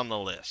not on the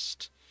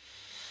list.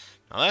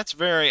 Now that's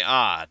very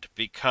odd,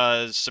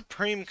 because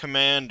Supreme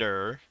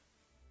Commander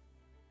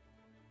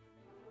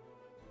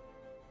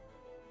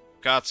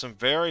got some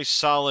very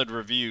solid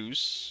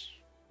reviews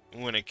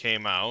when it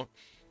came out.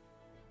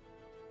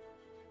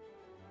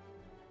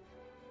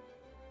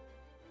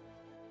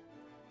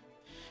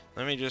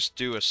 Let me just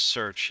do a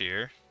search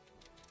here.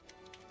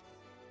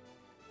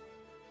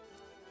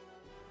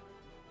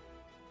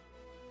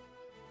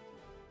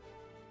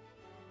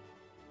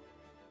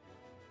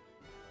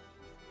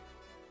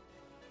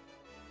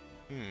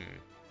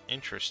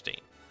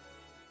 Interesting.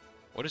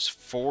 What is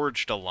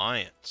Forged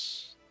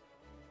Alliance?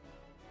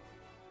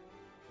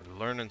 We're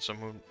learning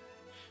some...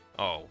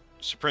 Oh,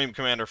 Supreme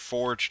Commander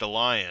Forged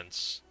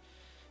Alliance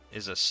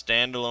is a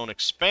standalone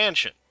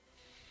expansion.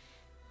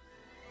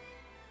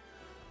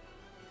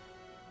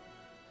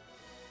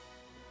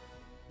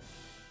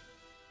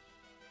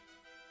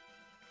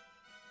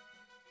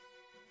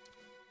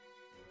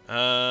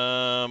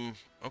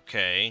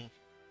 Okay.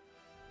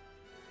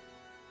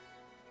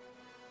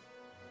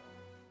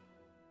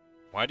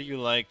 Why do you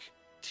like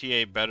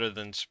TA better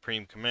than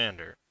Supreme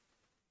Commander?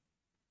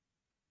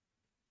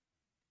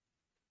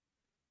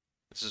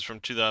 This is from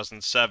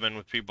 2007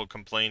 with people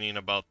complaining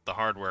about the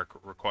hardware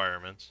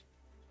requirements.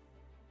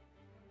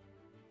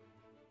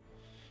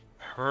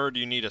 I heard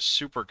you need a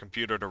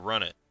supercomputer to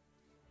run it.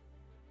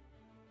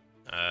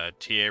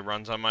 TA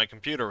runs on my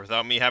computer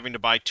without me having to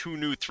buy 2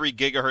 new 3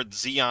 GHz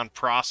Xeon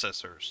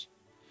processors.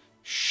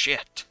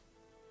 Shit.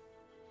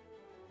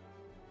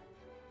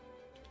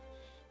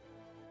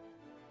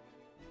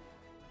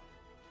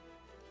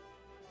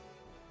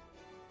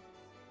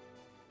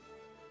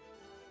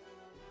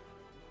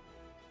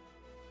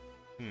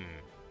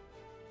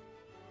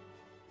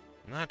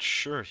 I'm not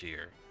sure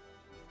here.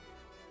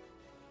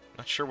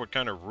 Not sure what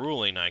kind of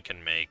ruling I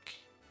can make.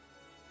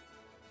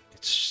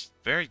 It's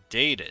very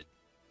dated.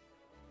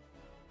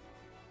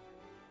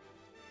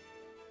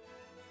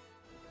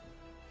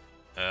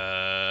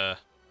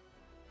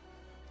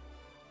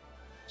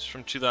 It's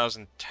from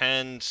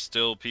 2010.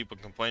 Still people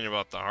complaining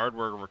about the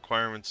hardware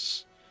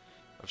requirements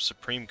of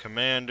Supreme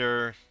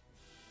Commander.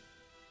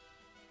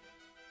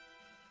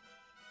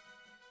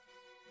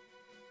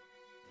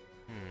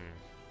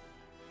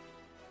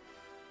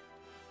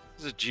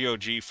 This is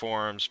GOG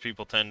forums.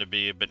 People tend to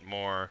be a bit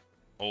more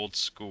old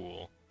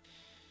school.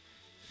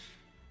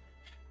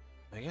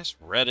 I guess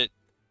Reddit.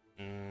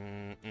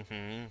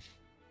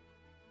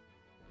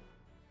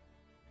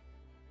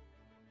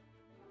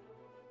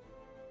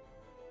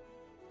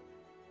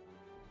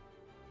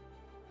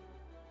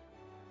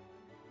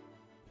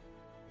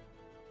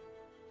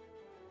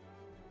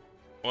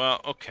 Well,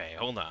 okay,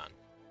 hold on.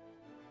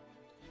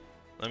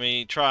 Let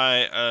me try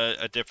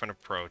a different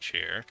approach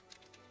here.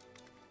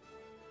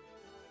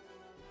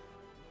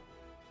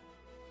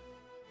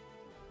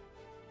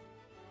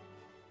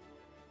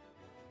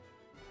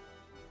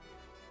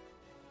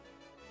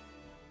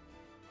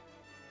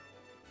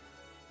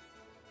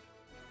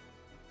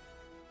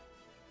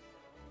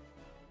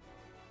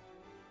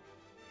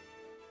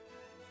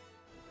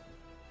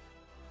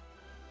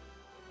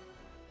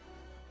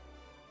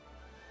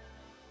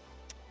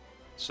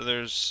 So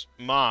there's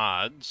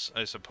mods,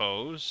 I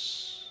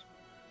suppose.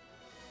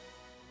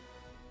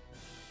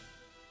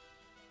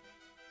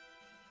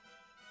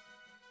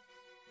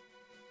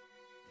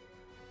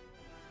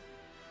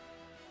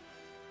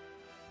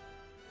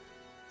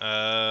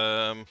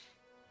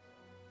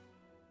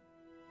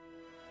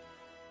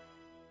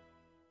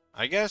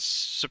 I guess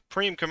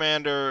Supreme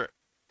Commander,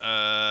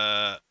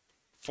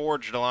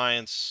 Forged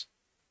Alliance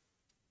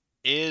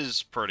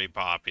is pretty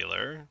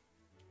popular.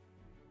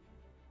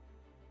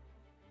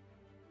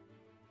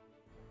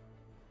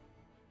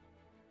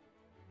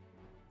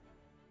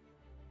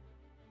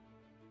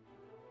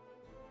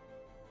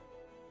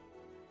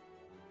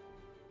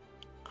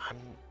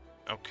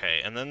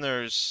 Okay, and then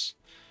there's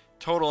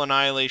Total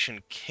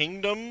Annihilation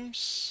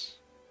Kingdoms.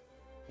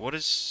 What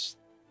is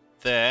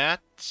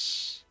that?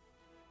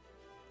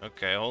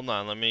 Okay, hold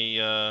on. Let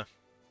me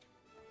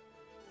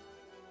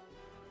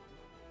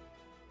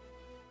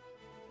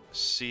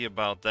see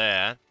about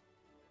that.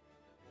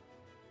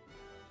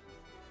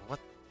 What?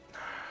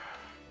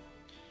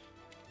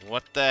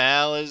 What the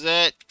hell is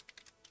it?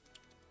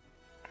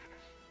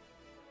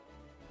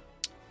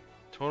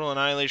 Total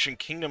Annihilation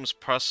Kingdoms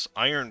plus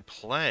Iron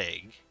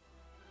Plague.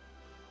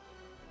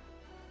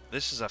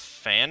 This is a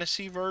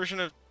fantasy version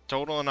of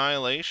Total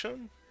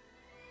Annihilation?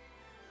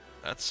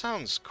 That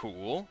sounds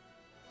cool.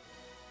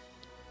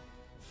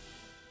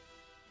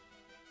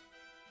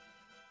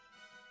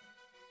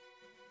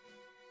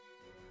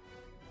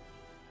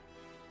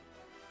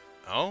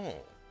 Oh.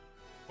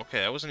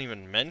 Okay, that wasn't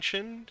even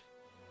mentioned?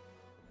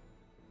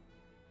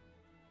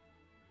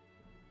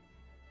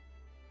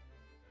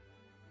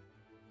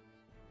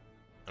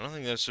 I don't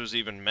think this was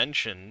even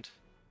mentioned.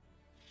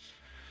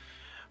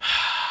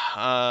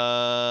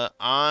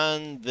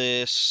 On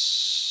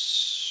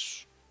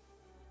this...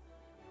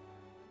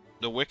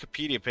 the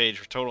Wikipedia page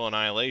for Total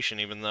Annihilation,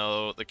 even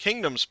though the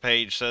Kingdoms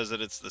page says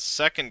that it's the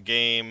second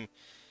game...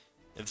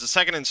 It's the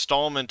second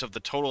installment of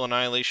the Total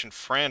Annihilation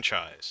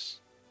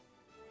franchise.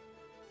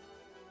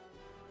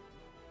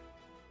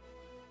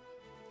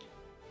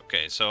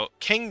 Okay, so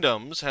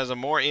Kingdoms has a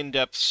more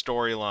in-depth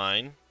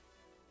storyline.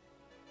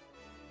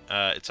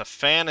 It's a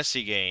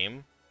fantasy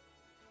game.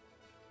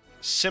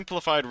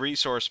 Simplified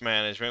resource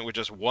management with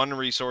just one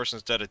resource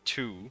instead of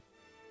two.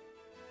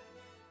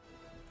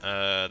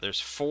 There's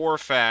 4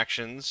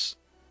 factions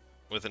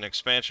with an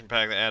expansion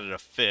pack that added a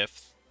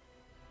 5th.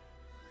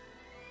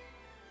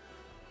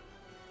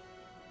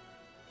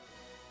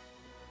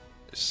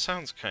 This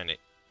sounds kind of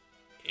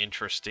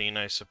interesting,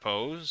 I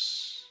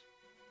suppose.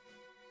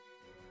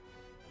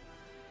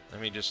 Let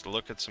me just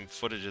look at some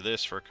footage of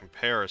this for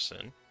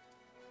comparison.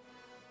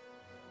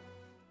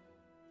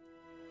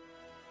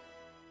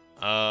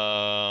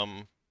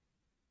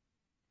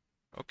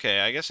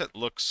 Okay, I guess it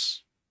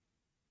looks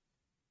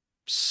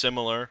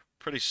similar,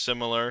 pretty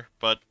similar,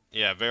 but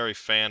yeah, very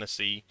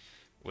fantasy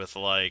with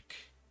like,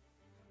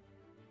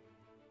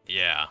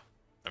 yeah.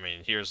 I mean,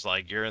 here's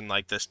like, you're in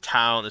like this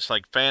town, this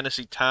like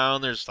fantasy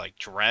town, there's like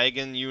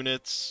dragon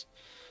units.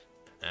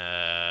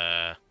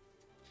 Yeah,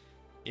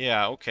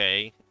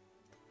 okay.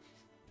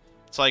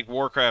 It's like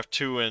Warcraft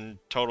 2 and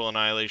Total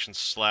Annihilation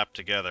slapped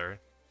together.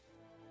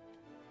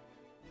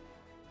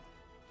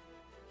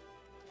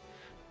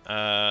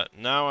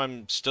 Now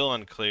I'm still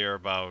unclear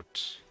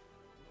about...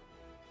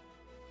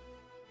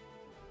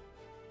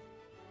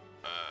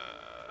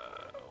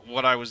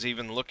 what I was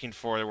even looking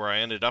for where I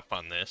ended up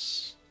on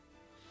this.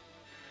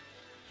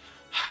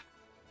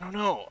 I don't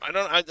know.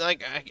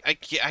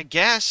 I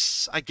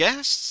guess...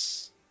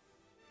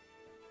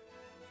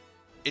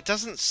 It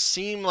doesn't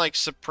seem like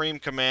Supreme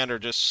Commander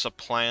just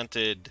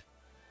supplanted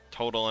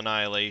Total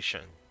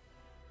Annihilation.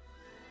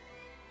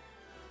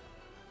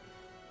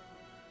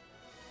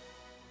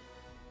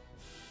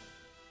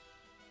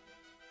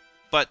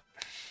 But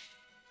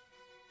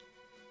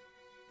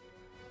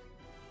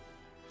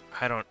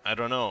I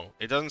don't know.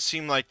 It doesn't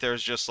seem like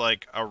there's just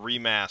like a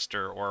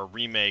remaster or a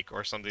remake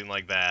or something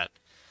like that.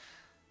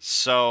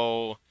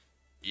 So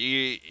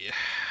you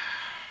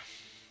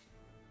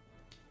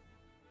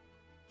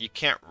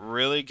can't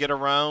really get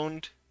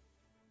around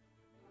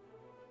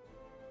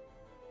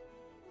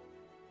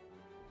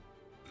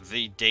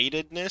the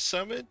datedness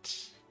of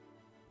it.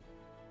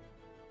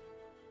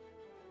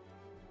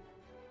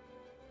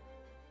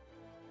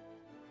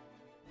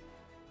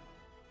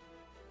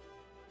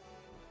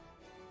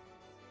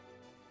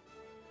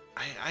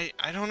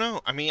 I don't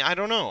know. I mean, I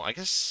don't know. I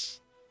guess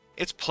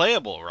it's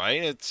playable,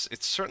 right? It's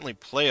certainly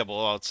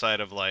playable outside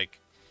of like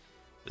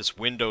this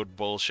windowed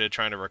bullshit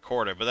trying to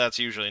record it, but that's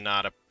usually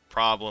not a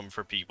problem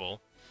for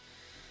people.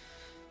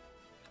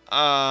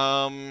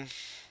 I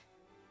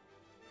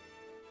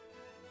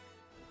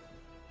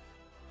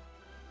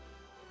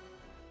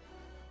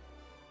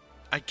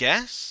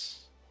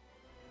guess.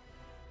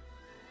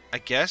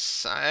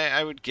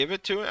 I would give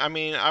it to it. I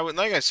mean,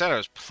 like I said, I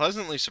was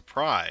pleasantly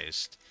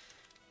surprised.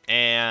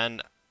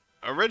 And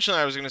originally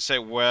I was going to say,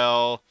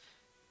 well,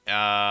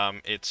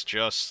 it's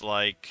just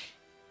like,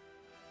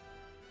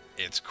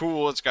 it's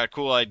cool, it's got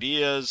cool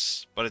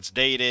ideas, but it's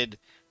dated.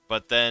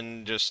 But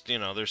then just,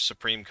 there's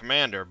Supreme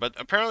Commander. But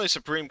apparently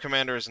Supreme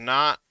Commander is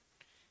not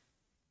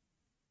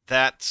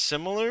that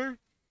similar.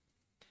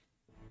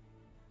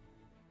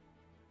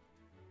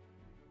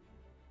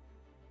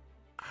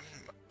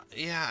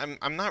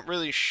 I'm not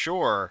really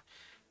sure.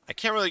 I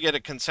can't really get a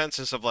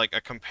consensus of like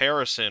a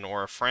comparison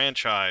or a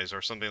franchise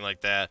or something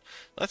like that.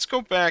 Let's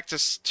go back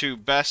to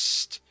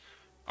best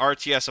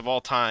RTS of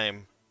all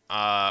time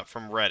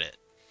from Reddit.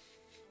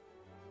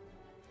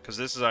 Because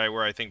this is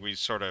where I think we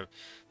sort of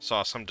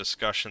saw some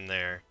discussion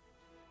there.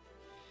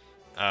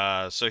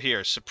 So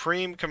here,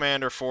 Supreme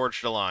Commander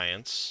Forged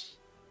Alliance.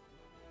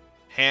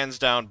 Hands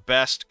down,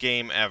 best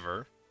game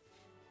ever.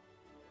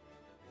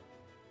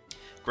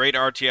 Great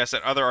RTS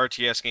that other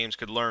RTS games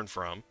could learn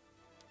from.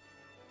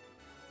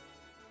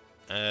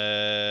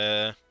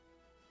 But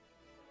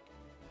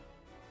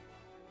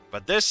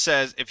this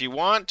says, if you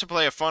want to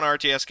play a fun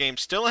RTS game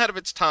still ahead of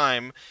its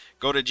time,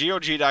 go to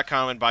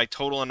GOG.com and buy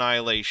Total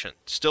Annihilation.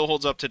 Still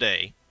holds up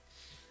today.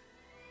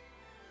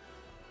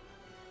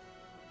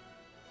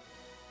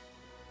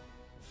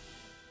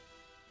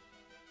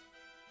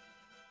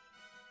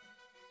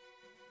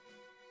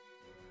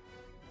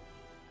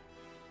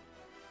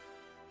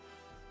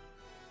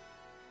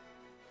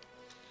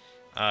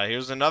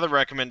 Here's another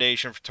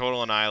recommendation for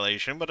Total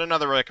Annihilation, but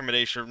another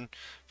recommendation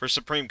for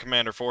Supreme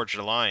Commander Forged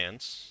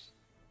Alliance.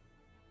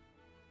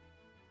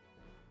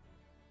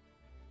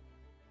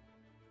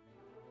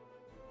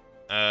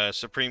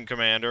 Supreme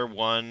Commander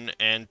 1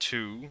 and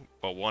 2,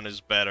 but 1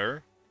 is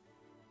better.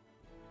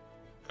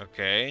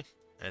 Okay,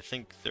 I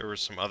think there were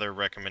some other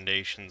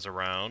recommendations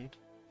around.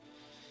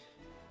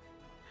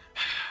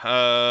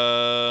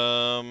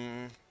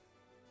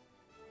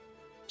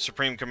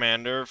 Supreme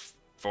Commander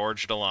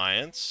Forged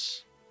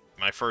Alliance.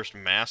 My first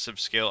massive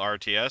scale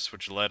RTS,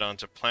 which led on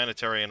to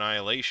Planetary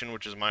Annihilation,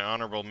 which is my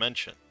honorable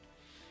mention.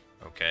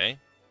 Okay.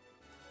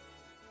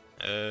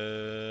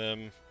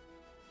 In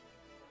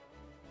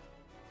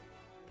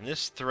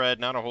this thread,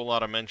 not a whole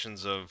lot of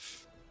mentions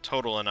of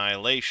Total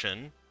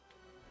Annihilation.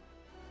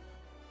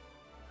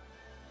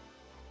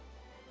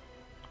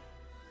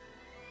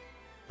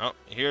 Oh,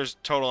 here's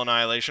Total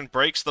Annihilation.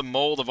 Breaks the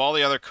mold of all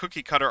the other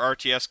cookie-cutter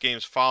RTS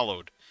games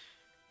followed.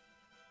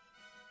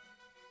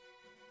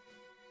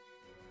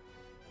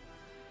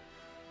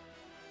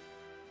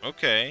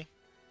 Okay.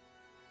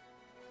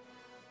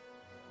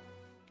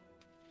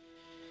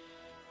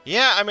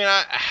 Yeah, I mean,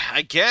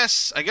 I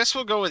guess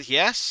we'll go with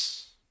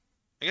yes.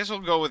 I guess we'll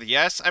go with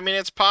yes. I mean,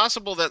 it's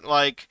possible that,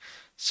 like,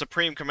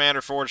 Supreme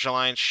Commander Forged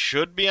Alliance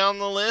should be on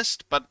the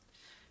list, but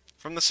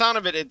from the sound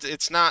of it,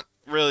 it's not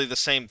really the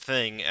same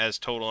thing as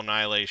Total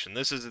Annihilation.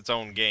 This is its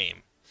own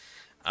game.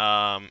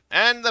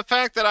 And the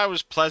fact that I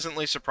was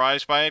pleasantly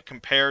surprised by it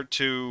compared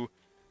to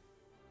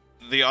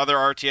the other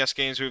RTS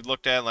games we've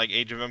looked at, like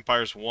Age of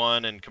Empires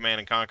 1 and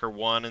Command & Conquer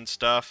 1 and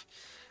stuff,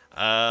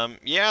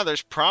 yeah,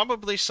 there's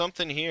probably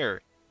something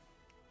here.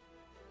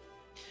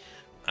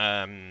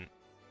 I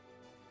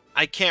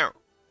can't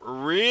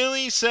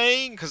really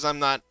say, because I'm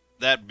not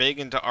that big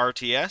into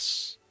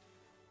RTS,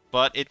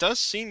 but it does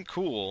seem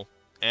cool,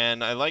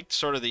 and I liked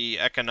sort of the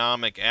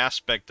economic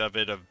aspect of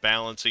it, of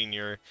balancing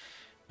your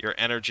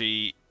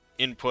energy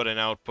input and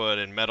output,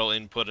 and metal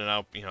input and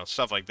out,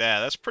 stuff like that.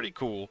 That's pretty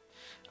cool.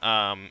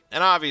 And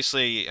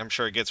obviously, I'm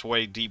sure it gets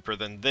way deeper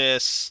than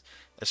this,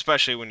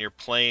 especially when you're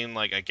playing,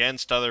 like,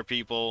 against other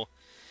people.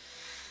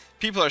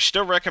 People are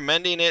still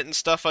recommending it and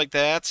stuff like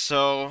that,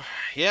 so,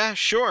 yeah,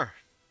 sure.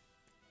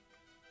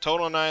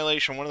 Total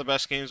Annihilation, one of the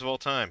best games of all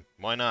time.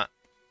 Why not?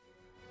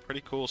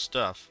 Pretty cool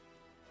stuff.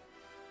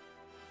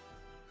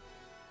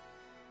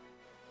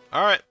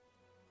 Alright.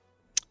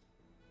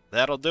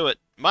 That'll do it.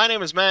 My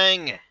name is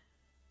Mangg.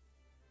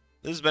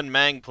 This has been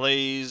Mangg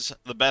Plays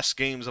the Best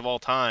Games of All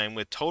Time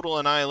with Total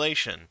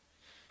Annihilation.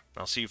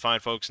 I'll see you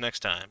fine folks next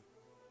time.